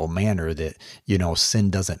egotistical manner that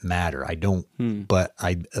sin doesn't matter. I don't, but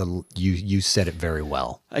you said it very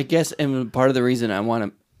well. I guess, and part of the reason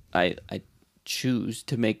I choose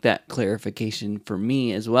to make that clarification for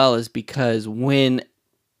me as well is because when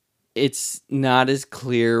it's not as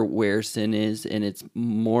clear where sin is, and it's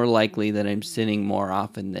more likely that I'm sinning more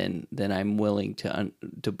often than I'm willing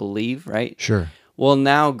to believe, right? Sure. Well,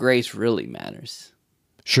 now grace really matters.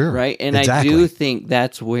 Sure. Right? And exactly. I do think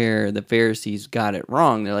that's where the Pharisees got it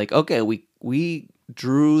wrong. They're like, okay, we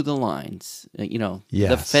drew the lines.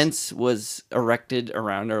 The fence was erected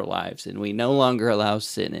around our lives, and we no longer allow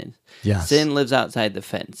sin in. Yes. Sin lives outside the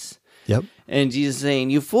fence. Yep. And Jesus is saying,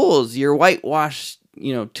 you fools, you're whitewashed,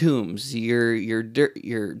 tombs. You're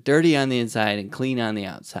dirty on the inside and clean on the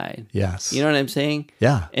outside. Yes. You know what I'm saying?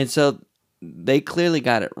 Yeah. And so they clearly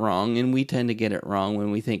got it wrong, and we tend to get it wrong when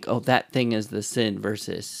we think, oh, that thing is the sin,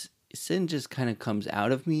 versus sin just kind of comes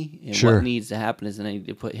out of me, and what needs to happen is I need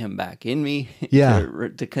to put him back in me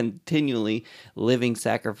to continually living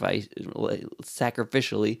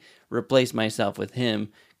sacrificially replace myself with him,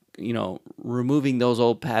 removing those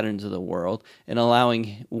old patterns of the world and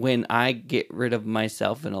allowing, when I get rid of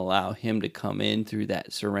myself and allow him to come in through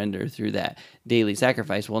that surrender, through that daily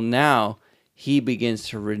sacrifice, well, now he begins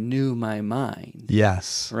to renew my mind.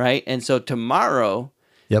 Yes. Right? And so tomorrow,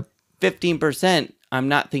 15%, I'm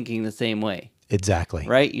not thinking the same way. Exactly.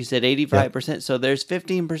 Right? You said 85%. Yep. So there's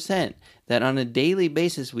 15% that on a daily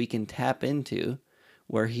basis we can tap into,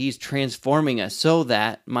 where he's transforming us so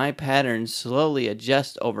that my patterns slowly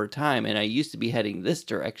adjust over time. And I used to be heading this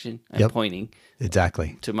direction. I'm pointing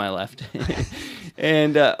exactly to my left.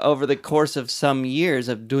 And over the course of some years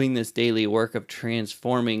of doing this daily work of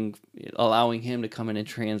transforming, allowing him to come in and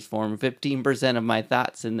transform 15% of my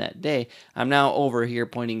thoughts in that day, I'm now over here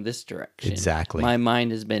pointing this direction. Exactly. My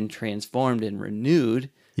mind has been transformed and renewed.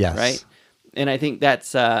 Yes. Right? And I think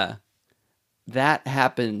that's that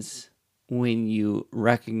happens when you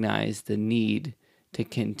recognize the need to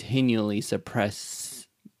continually suppress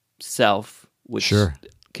self, which Sure.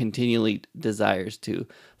 continually desires to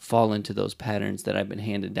fall into those patterns that I've been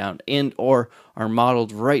handed down and or are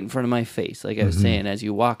modeled right in front of my face. Like I was saying, as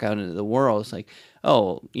you walk out into the world, it's like,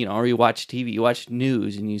 oh, or you watch TV, you watch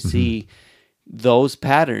news, and you see those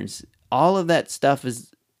patterns. All of that stuff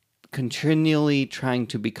is continually trying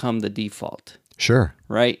to become the default. Sure.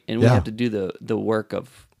 Right? And we have to do the work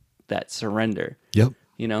of that surrender. Yep.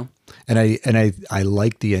 And I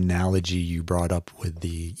like the analogy you brought up with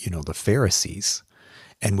the Pharisees,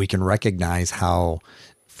 and we can recognize how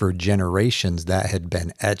for generations that had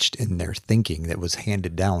been etched in their thinking, that was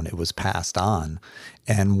handed down, it was passed on.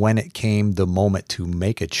 And when it came the moment to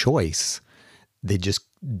make a choice, they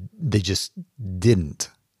just didn't.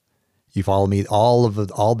 You follow me? All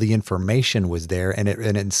the information was there, and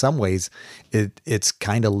in some ways, it's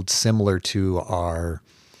kind of similar to our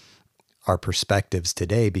perspectives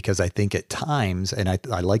today, because I think at times, and I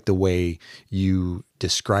like the way you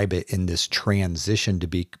describe it in this transition to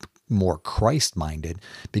be more Christ-minded,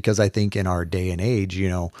 because I think in our day and age,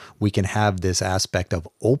 we can have this aspect of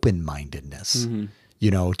open-mindedness,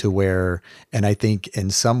 to where, and I think in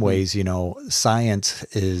some ways, science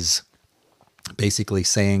is basically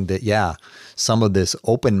saying that, yeah, some of this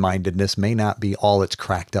open-mindedness may not be all it's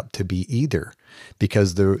cracked up to be either,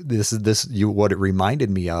 because what it reminded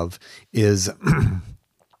me of is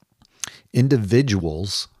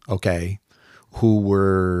individuals, okay, who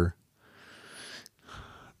were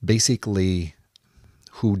basically,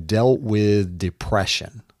 who dealt with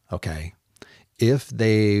depression, okay, if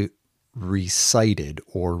they recited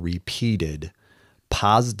or repeated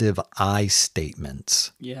positive I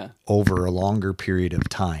statements over a longer period of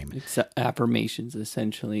time. It's affirmations,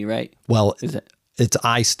 essentially, right? Well, is it? It's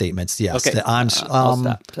I statements, yes. Okay. I'll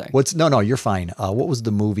stop. Sorry. No, you're fine. What was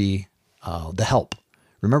the movie, The Help?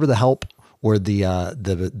 Remember The Help, where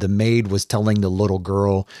the maid was telling the little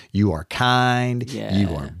girl, "You are kind, you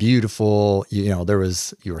are beautiful, you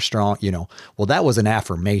are strong." Well, that was an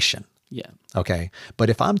affirmation. Yeah. Okay, but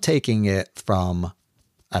if I'm taking it from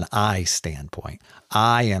an I standpoint,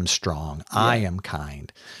 I am strong, I am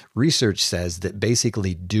kind. Research says that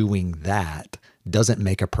basically doing that doesn't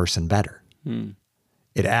make a person better.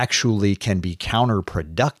 It actually can be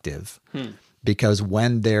counterproductive because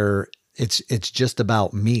when it's just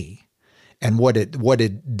about me. And what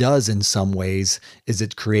it does in some ways is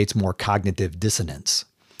it creates more cognitive dissonance.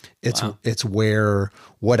 It's where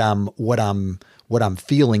what I'm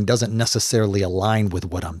feeling doesn't necessarily align with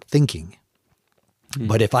what I'm thinking.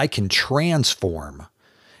 But if I can transform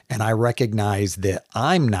and I recognize that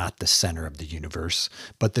I'm not the center of the universe,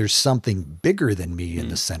 but there's something bigger than me in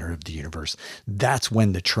the center of the universe, that's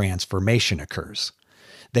when the transformation occurs.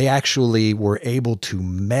 They actually were able to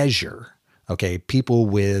measure, okay, people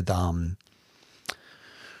with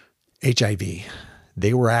HIV,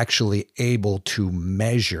 they were actually able to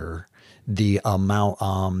measure the amount,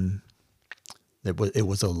 it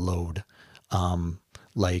was a load,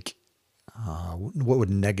 what would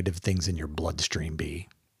negative things in your bloodstream be?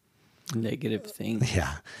 Negative things?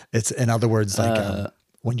 Yeah. It's, in other words,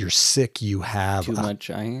 when you're sick, you have too much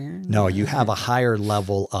iron? No, you have a higher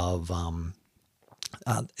level of,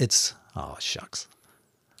 shucks.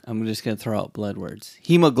 I'm just going to throw out blood words.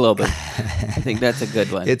 Hemoglobin. I think that's a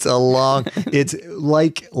good one. It's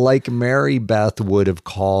like Mary Beth would have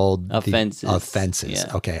called offenses. Offenses.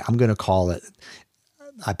 Yeah. Okay. I'm going to call it,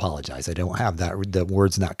 I apologize. I don't have that. The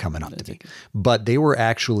word's not coming up to me. Okay. But they were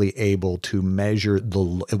actually able to measure it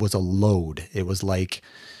was a load. It was like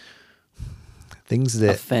things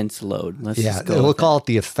that. Offense load. We'll call it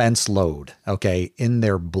the offense load. Okay. In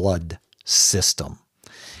their blood system.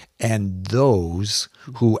 And those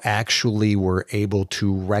who actually were able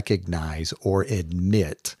to recognize or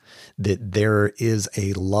admit that there is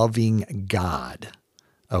a loving God,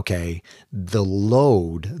 okay, the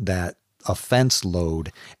load, that offense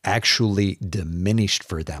load, actually diminished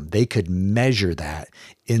for them. They could measure that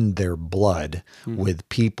in their blood with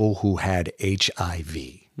people who had HIV.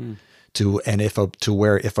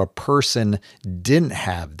 If a person didn't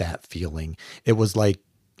have that feeling, it was like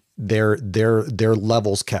their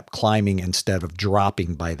levels kept climbing instead of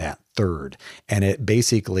dropping by that third. And it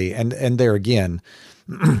basically, and there again,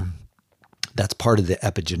 that's part of the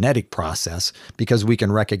epigenetic process, because we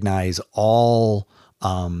can recognize all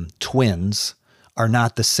twins are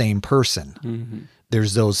not the same person.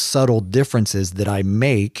 There's those subtle differences that I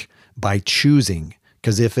make by choosing.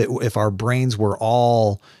 Because if our brains were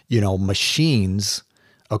all, machines,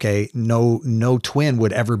 okay, no twin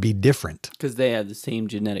would ever be different. Because they have the same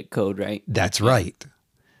genetic code, right? That's right.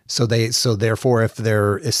 So therefore, if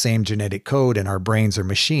they're the same genetic code and our brains are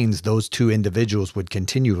machines, those two individuals would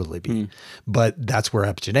continually be. But that's where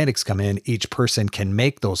epigenetics come in. Each person can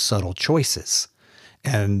make those subtle choices.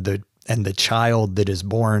 And the child that is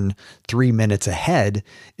born 3 minutes ahead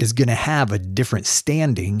is going to have a different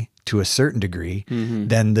standing to a certain degree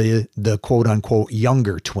than the quote unquote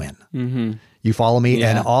younger twin. You follow me? Yeah.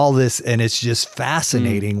 And all this, and it's just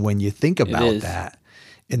fascinating when you think about that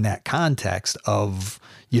in that context of,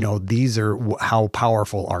 these are how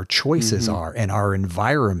powerful our choices are and our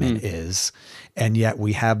environment is. And yet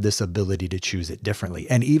we have this ability to choose it differently.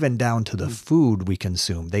 And even down to the food we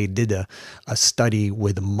consume. They did a study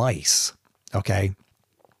with mice, okay?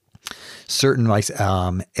 Certain mice,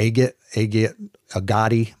 agati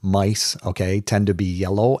mice, okay, tend to be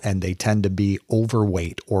yellow and they tend to be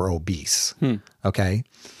overweight or obese, okay?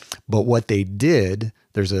 But what they did,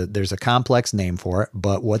 there's a complex name for it,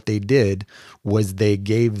 but what they did was they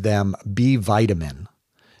gave them B vitamin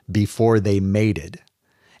before they mated.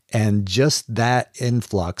 And just that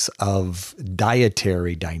influx of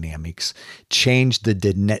dietary dynamics changed the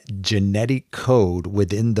genetic code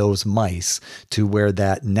within those mice to where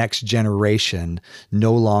that next generation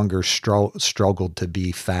no longer struggled to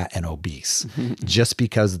be fat and obese, just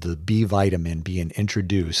because of the B vitamin being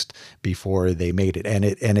introduced before they made it. And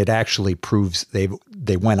it actually proves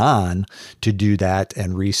they went on to do that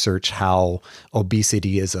and research how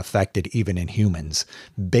obesity is affected even in humans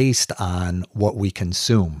based on what we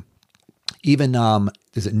consume. Even,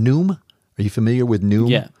 is it Noom? Are you familiar with Noom?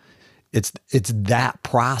 Yeah. It's that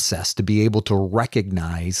process to be able to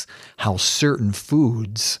recognize how certain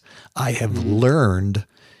foods I have learned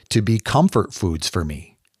to be comfort foods for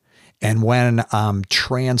me. And when I'm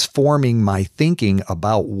transforming my thinking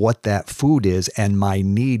about what that food is and my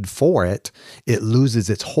need for it, it loses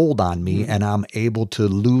its hold on me and I'm able to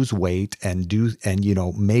lose weight and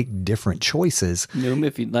make different choices. Noom,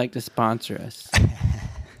 if you'd like to sponsor us.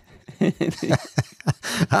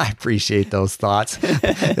 I appreciate those thoughts.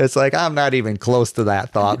 It's like I'm not even close to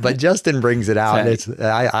that thought, but Justin brings it out.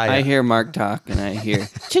 I hear Mark talk and I hear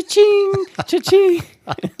cha-ching, cha-ching.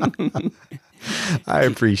 I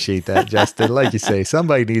appreciate that, Justin. Like you say,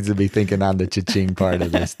 somebody needs to be thinking on the cha-ching part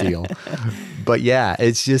of this deal. But yeah,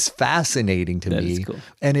 it's just fascinating to me. Cool.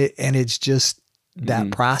 And it's just that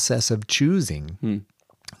process of choosing.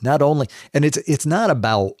 Not only, and it's not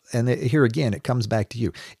about, and here again, it comes back to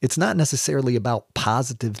you. It's not necessarily about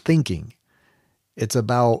positive thinking. It's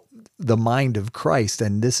about the mind of Christ.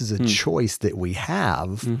 And this is a choice that we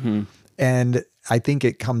have. And I think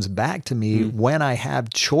it comes back to me when I have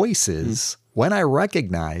choices, when I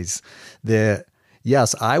recognize that,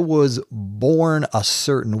 yes, I was born a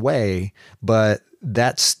certain way, but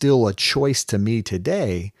that's still a choice to me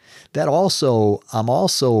today. That also, I'm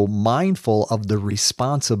also mindful of the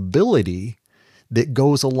responsibility that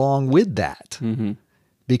goes along with that.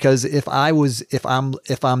 Because if I'm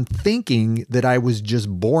thinking that I was just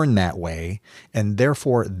born that way and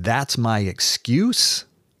therefore that's my excuse,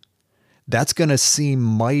 that's going to seem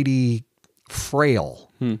mighty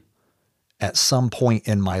frail at some point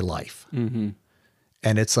in my life. And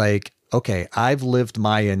it's like, okay, I've lived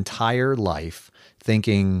my entire life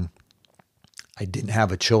thinking I didn't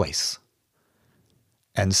have a choice.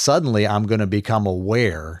 And suddenly I'm going to become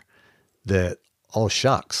aware that, oh,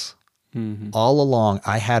 shucks, all along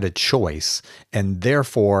I had a choice and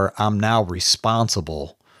therefore I'm now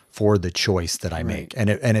responsible for the choice that I make.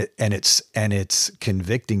 And it's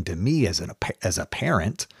convicting to me as a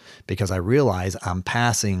parent, because I realize I'm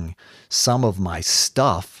passing some of my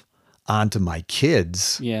stuff onto my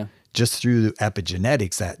kids. Yeah. Just through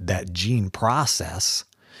epigenetics, that gene process.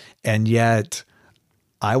 And yet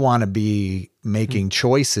I want to be making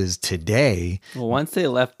choices today. Well, once they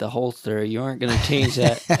left the holster, you aren't going to change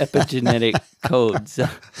that epigenetic code. So.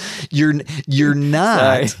 You're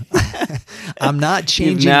not. I'm not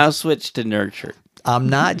changing. You've now switched to nurture. I'm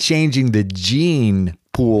not changing the gene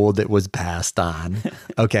pool that was passed on.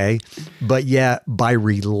 Okay. But yet by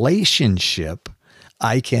relationship,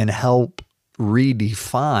 I can help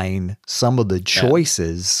redefine some of the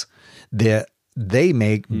choices that they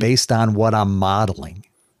make based on what I'm modeling.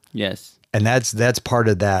 Yes. And that's part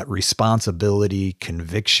of that responsibility,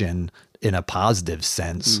 conviction in a positive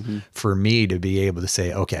sense for me to be able to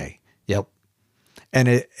say, okay, yep. And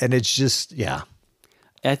it's just, yeah.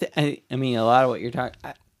 I mean, a lot of what you're talking,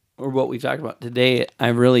 or what we've talked about today, I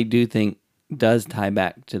really do think does tie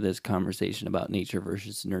back to this conversation about nature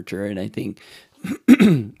versus nurture. And I think,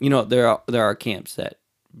 there are camps that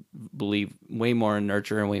believe way more in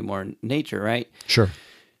nurture and way more in nature, right? Sure.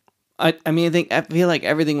 I feel like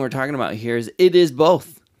everything we're talking about here it is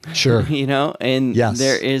both. Sure. And Yes.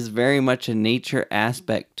 there is very much a nature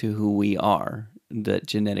aspect to who we are, the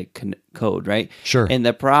genetic code, right? Sure. And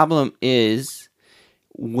the problem is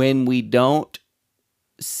when we don't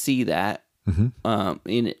see that, and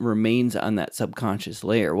it remains on that subconscious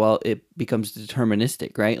layer, well, it becomes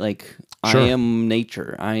deterministic, right? Like, Sure. I am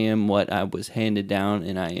nature. I am what I was handed down,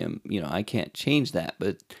 and I am, I can't change that.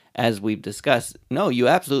 But as we've discussed, no, you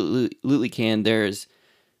absolutely can. There's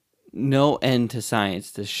no end to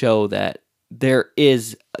science to show that there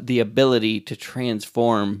is the ability to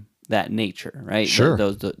transform that nature, right? Sure.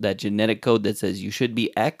 That genetic code that says you should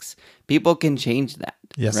be X, people can change that.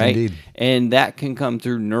 Yes, right? indeed. And that can come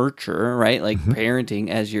through nurture, right? Like parenting,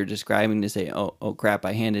 as you're describing, to say, oh crap,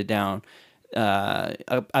 I handed down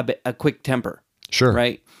a quick temper. Sure.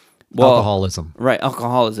 Right? Well, alcoholism. Right,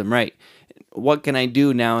 alcoholism, right. What can I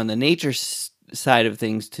do now in the nature side of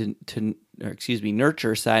things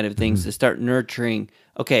nurture side of things to start nurturing?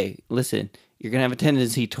 Okay, listen, you're going to have a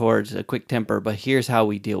tendency towards a quick temper, but here's how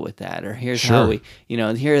we deal with that, or here's how we,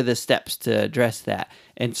 here are the steps to address that.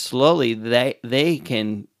 And slowly they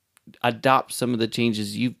can adopt some of the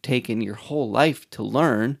changes you've taken your whole life to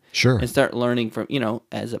learn. Sure. And start learning from,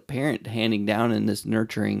 as a parent, handing down in this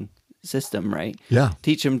nurturing system, right? Yeah.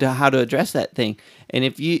 Teach them how to address that thing. And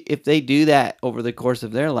if they do that over the course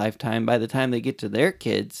of their lifetime, by the time they get to their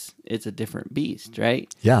kids, it's a different beast,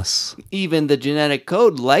 right? Yes. Even the genetic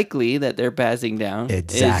code likely that they're passing down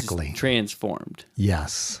Exactly. is transformed.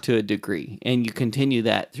 Yes. To a degree. And you continue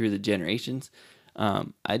that through the generations.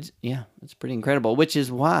 It's pretty incredible, which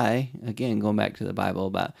is why, again, going back to the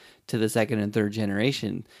Bible to the second and third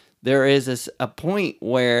generation, there is a point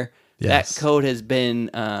where that code has been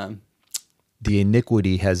the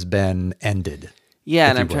iniquity has been ended.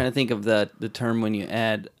 Yeah, and I'm trying to think of the term when you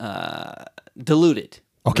add diluted.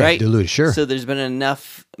 Okay, right? diluted, sure. So there's been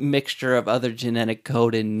enough mixture of other genetic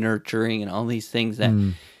code and nurturing and all these things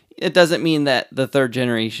that it doesn't mean that the third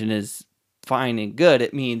generation is fine and good.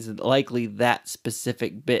 It means that likely that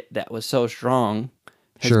specific bit that was so strong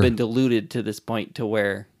has been diluted to this point to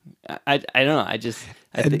where I don't know. I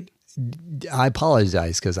think I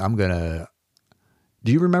apologize because I'm gonna.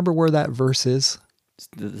 Do you remember where that verse is?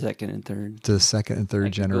 To the second and third. To the second and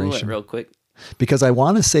third generation. Google it real quick. Because I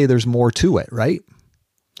want to say there's more to it, right?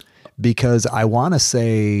 Because I want to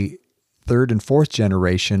say third and fourth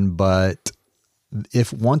generation, but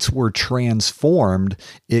if once we're transformed,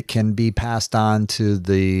 it can be passed on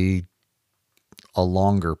to a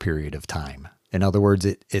longer period of time. In other words,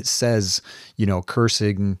 it says,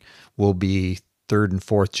 cursing will be third and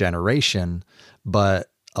fourth generation, but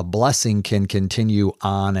a blessing can continue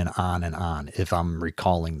on and on and on, if I'm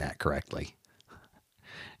recalling that correctly.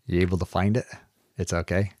 You able to find it? It's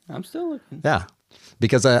okay. I'm still looking. Yeah,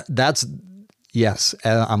 because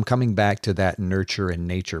I'm coming back to that nurture and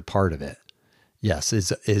nature part of it. Yes,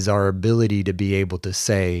 is our ability to be able to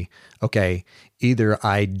say, okay, either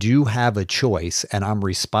I do have a choice and I'm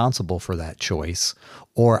responsible for that choice,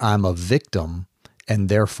 or I'm a victim and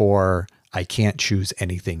therefore I can't choose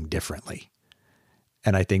anything differently.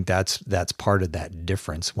 And I think that's part of that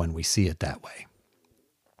difference when we see it that way.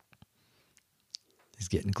 He's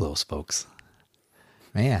getting close, folks.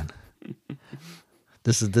 Man,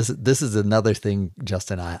 this is another thing,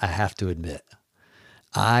 Justin. I have to admit,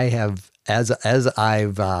 I have as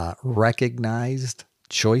I've recognized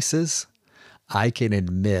choices, I can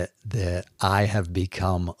admit that I have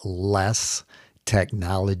become less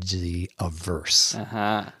technology averse.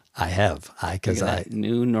 I have. Because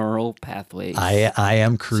new neural pathways. I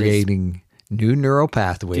am creating new neural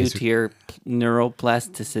pathways due to your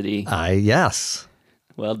neuroplasticity. Yes.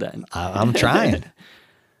 Well done. I'm trying.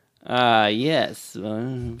 Yes.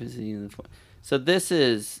 So this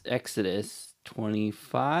is Exodus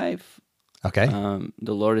 25. Okay.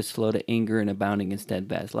 The Lord is slow to anger and abounding in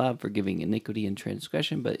steadfast love, forgiving iniquity and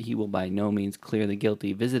transgression, but he will by no means clear the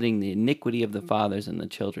guilty, visiting the iniquity of the fathers and the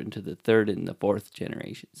children to the third and the fourth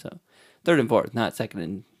generation. So third and fourth, not second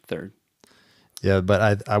and third. Yeah,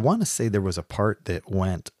 but I want to say there was a part that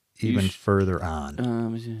went even further on.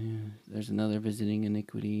 There's another visiting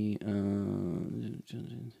iniquity.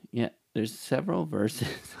 Yeah, there's several verses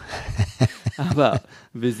about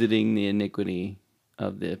visiting the iniquity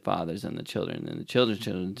of the fathers and the children, and the children's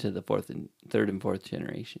children to the third and fourth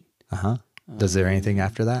generation. Is there anything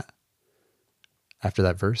after that? After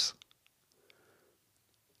that verse?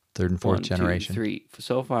 Third and fourth generation? 2, 3.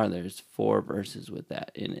 So far, there's 4 verses with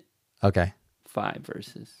that in it. Okay. 5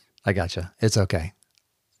 verses. I gotcha. It's okay.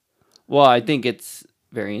 Well, I think it's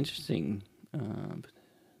very interesting.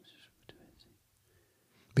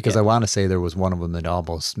 Because I want to say there was one of them that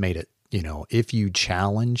almost made it, if you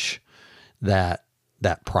challenge that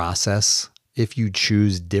that process, if you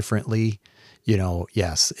choose differently,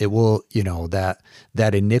 yes, it will, that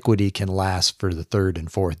iniquity can last for the third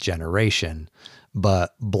and fourth generation,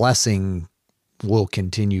 but blessing will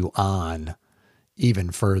continue on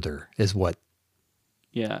even further is what.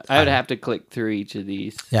 Yeah, I would have to click through each of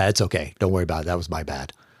these. Yeah, it's okay. Don't worry about it. That was my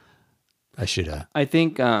bad. I should have. I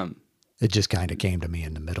think it just kind of came to me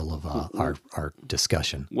in the middle of our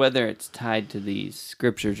discussion. Whether it's tied to these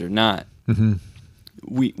scriptures or not, Mm-hmm.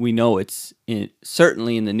 we know it's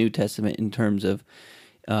certainly in the New Testament in terms of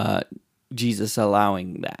Jesus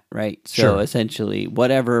allowing that, right? So Sure. essentially,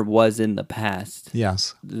 whatever was in the past,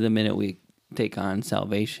 Yes. the minute we take on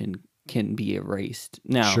salvation can be erased.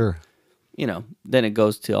 Now, Sure. Then it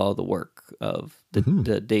goes to all the work of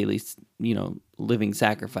the daily, living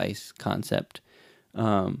sacrifice concept.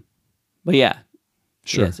 But yeah,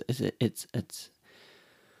 Sure. yes, it's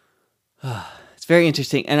very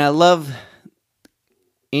interesting, and I love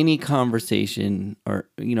any conversation or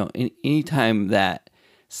any time that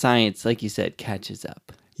science, like you said, catches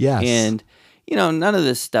up. Yes. And none of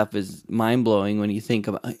this stuff is mind blowing when you think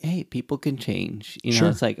about, hey, people can change. Sure.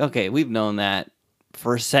 It's like, okay, we've known that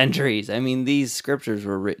for centuries. I mean, these scriptures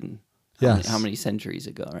were written how many centuries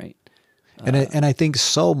ago, right? And I think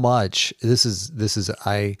so much. This is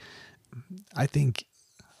I think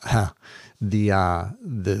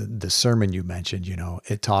the sermon you mentioned,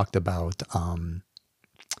 it talked about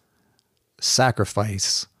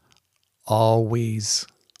sacrifice always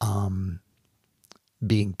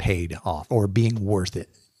being paid off or being worth it.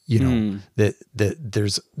 That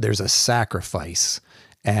there's a sacrifice,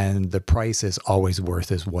 and the price is always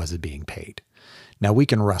worth as was it being paid. Now we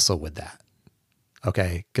can wrestle with that,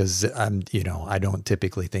 okay? Because I don't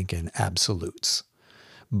typically think in absolutes,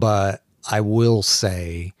 but I will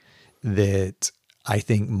say that I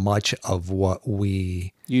think much of what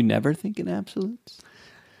You never think in absolutes?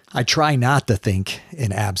 I try not to think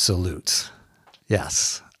in absolutes.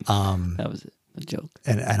 Yes. That was a joke.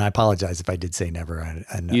 And I apologize if I did say never.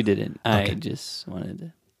 You didn't. Okay. I just wanted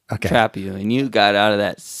to Okay. trap you, and you got out of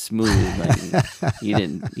that smooth. Like, you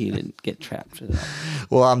didn't get trapped at all.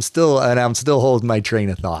 Well, I'm still holding my train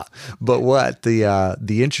of thought. But what the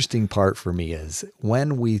interesting part for me is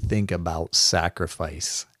when we think about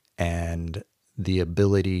sacrifice and the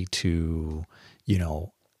ability to,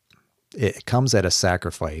 it comes at a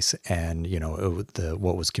sacrifice, and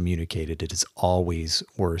what was communicated, it is always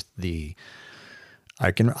worth the.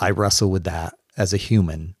 I wrestle with that as a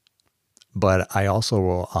human, but I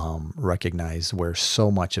also recognize where so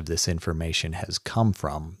much of this information has come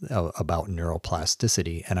from about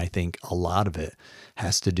neuroplasticity, and I think a lot of it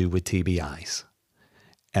has to do with TBIs.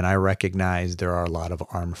 And I recognize there are a lot of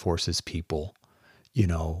armed forces people,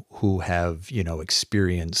 who have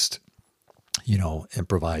experienced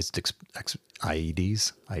improvised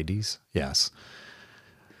IEDs, yes.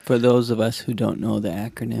 For those of us who don't know the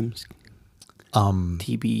acronyms,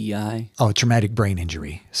 TBI, traumatic brain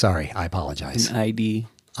injury. Sorry, I apologize. an ID.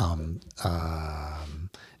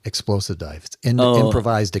 Explosive device,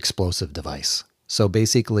 improvised explosive device. So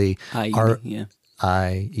basically, IED,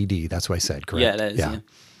 IED. That's what I said. Correct. Yeah, that is. Yeah. I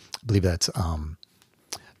believe that's.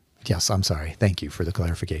 Yes, I'm sorry. Thank you for the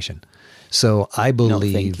clarification. So I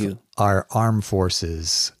believe our armed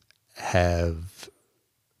forces have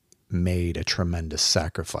made a tremendous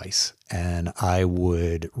sacrifice, and I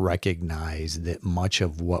would recognize that much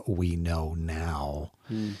of what we know now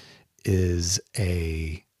is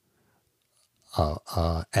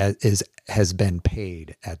has been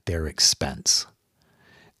paid at their expense,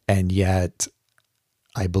 and yet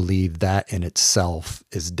I believe that in itself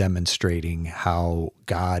is demonstrating how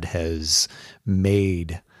God has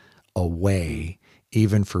made a way,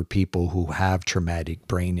 even for people who have traumatic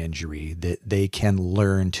brain injury, that they can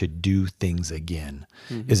learn to do things again.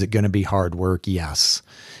 Mm-hmm. Is it going to be hard work? Yes.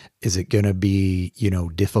 Is it going to be,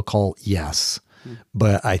 difficult? Yes. Mm-hmm.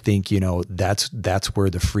 But I think, that's where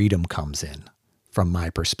the freedom comes in from my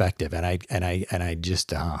perspective. And I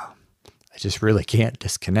just really can't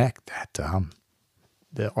disconnect that,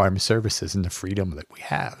 the armed services and the freedom that we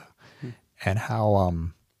have, and how,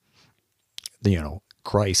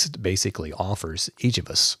 Christ basically offers each of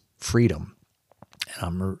us freedom.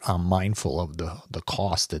 And I'm mindful of the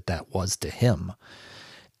cost that was to him.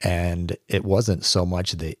 And it wasn't so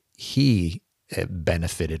much that he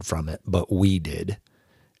benefited from it, but we did.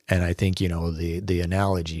 And I think, the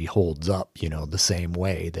analogy holds up, the same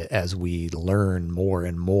way, that as we learn more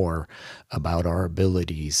and more about our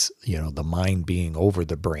abilities, the mind being over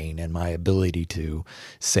the brain, and my ability to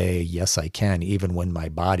say, yes, I can, even when my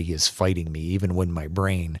body is fighting me, even when my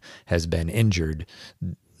brain has been injured,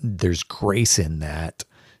 there's grace in that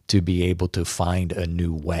to be able to find a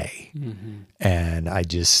new way. And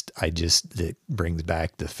it brings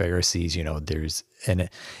back the Pharisees,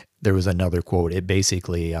 there was another quote. It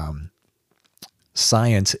basically,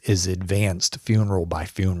 science is advanced funeral by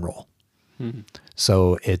funeral.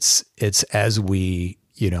 So it's as we,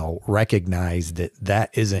 recognize that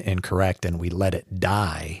isn't incorrect and we let it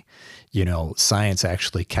die, science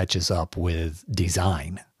actually catches up with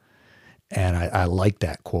design. And I like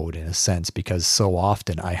that quote in a sense, because so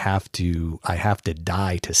often I have to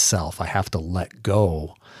die to self. I have to let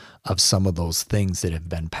go of some of those things that have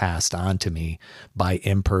been passed on to me by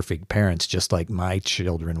imperfect parents, just like my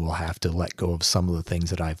children will have to let go of some of the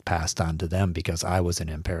things that I've passed on to them because I was an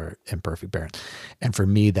imperfect parent. And for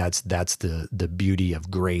me, that's the beauty of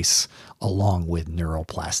grace along with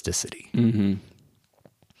neuroplasticity.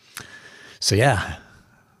 So yeah,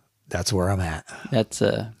 that's where I'm at. That's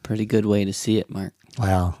a pretty good way to see it, Mark.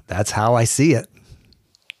 Well, that's how I see it.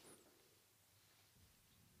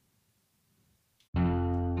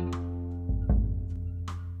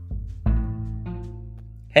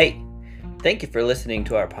 Hey, thank you for listening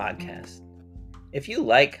to our podcast. If you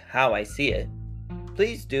like how I see it,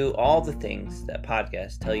 please do all the things that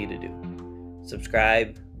podcasts tell you to do.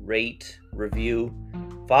 Subscribe, rate, review,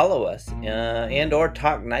 follow us, and or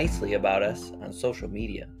talk nicely about us on social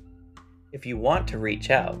media. If you want to reach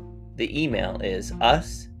out, the email is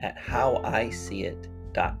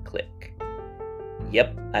us@howiseeit.click.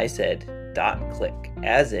 Yep, I said .click,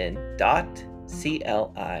 as in .click.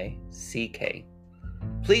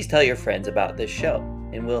 Please tell your friends about this show,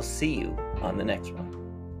 and we'll see you on the next one.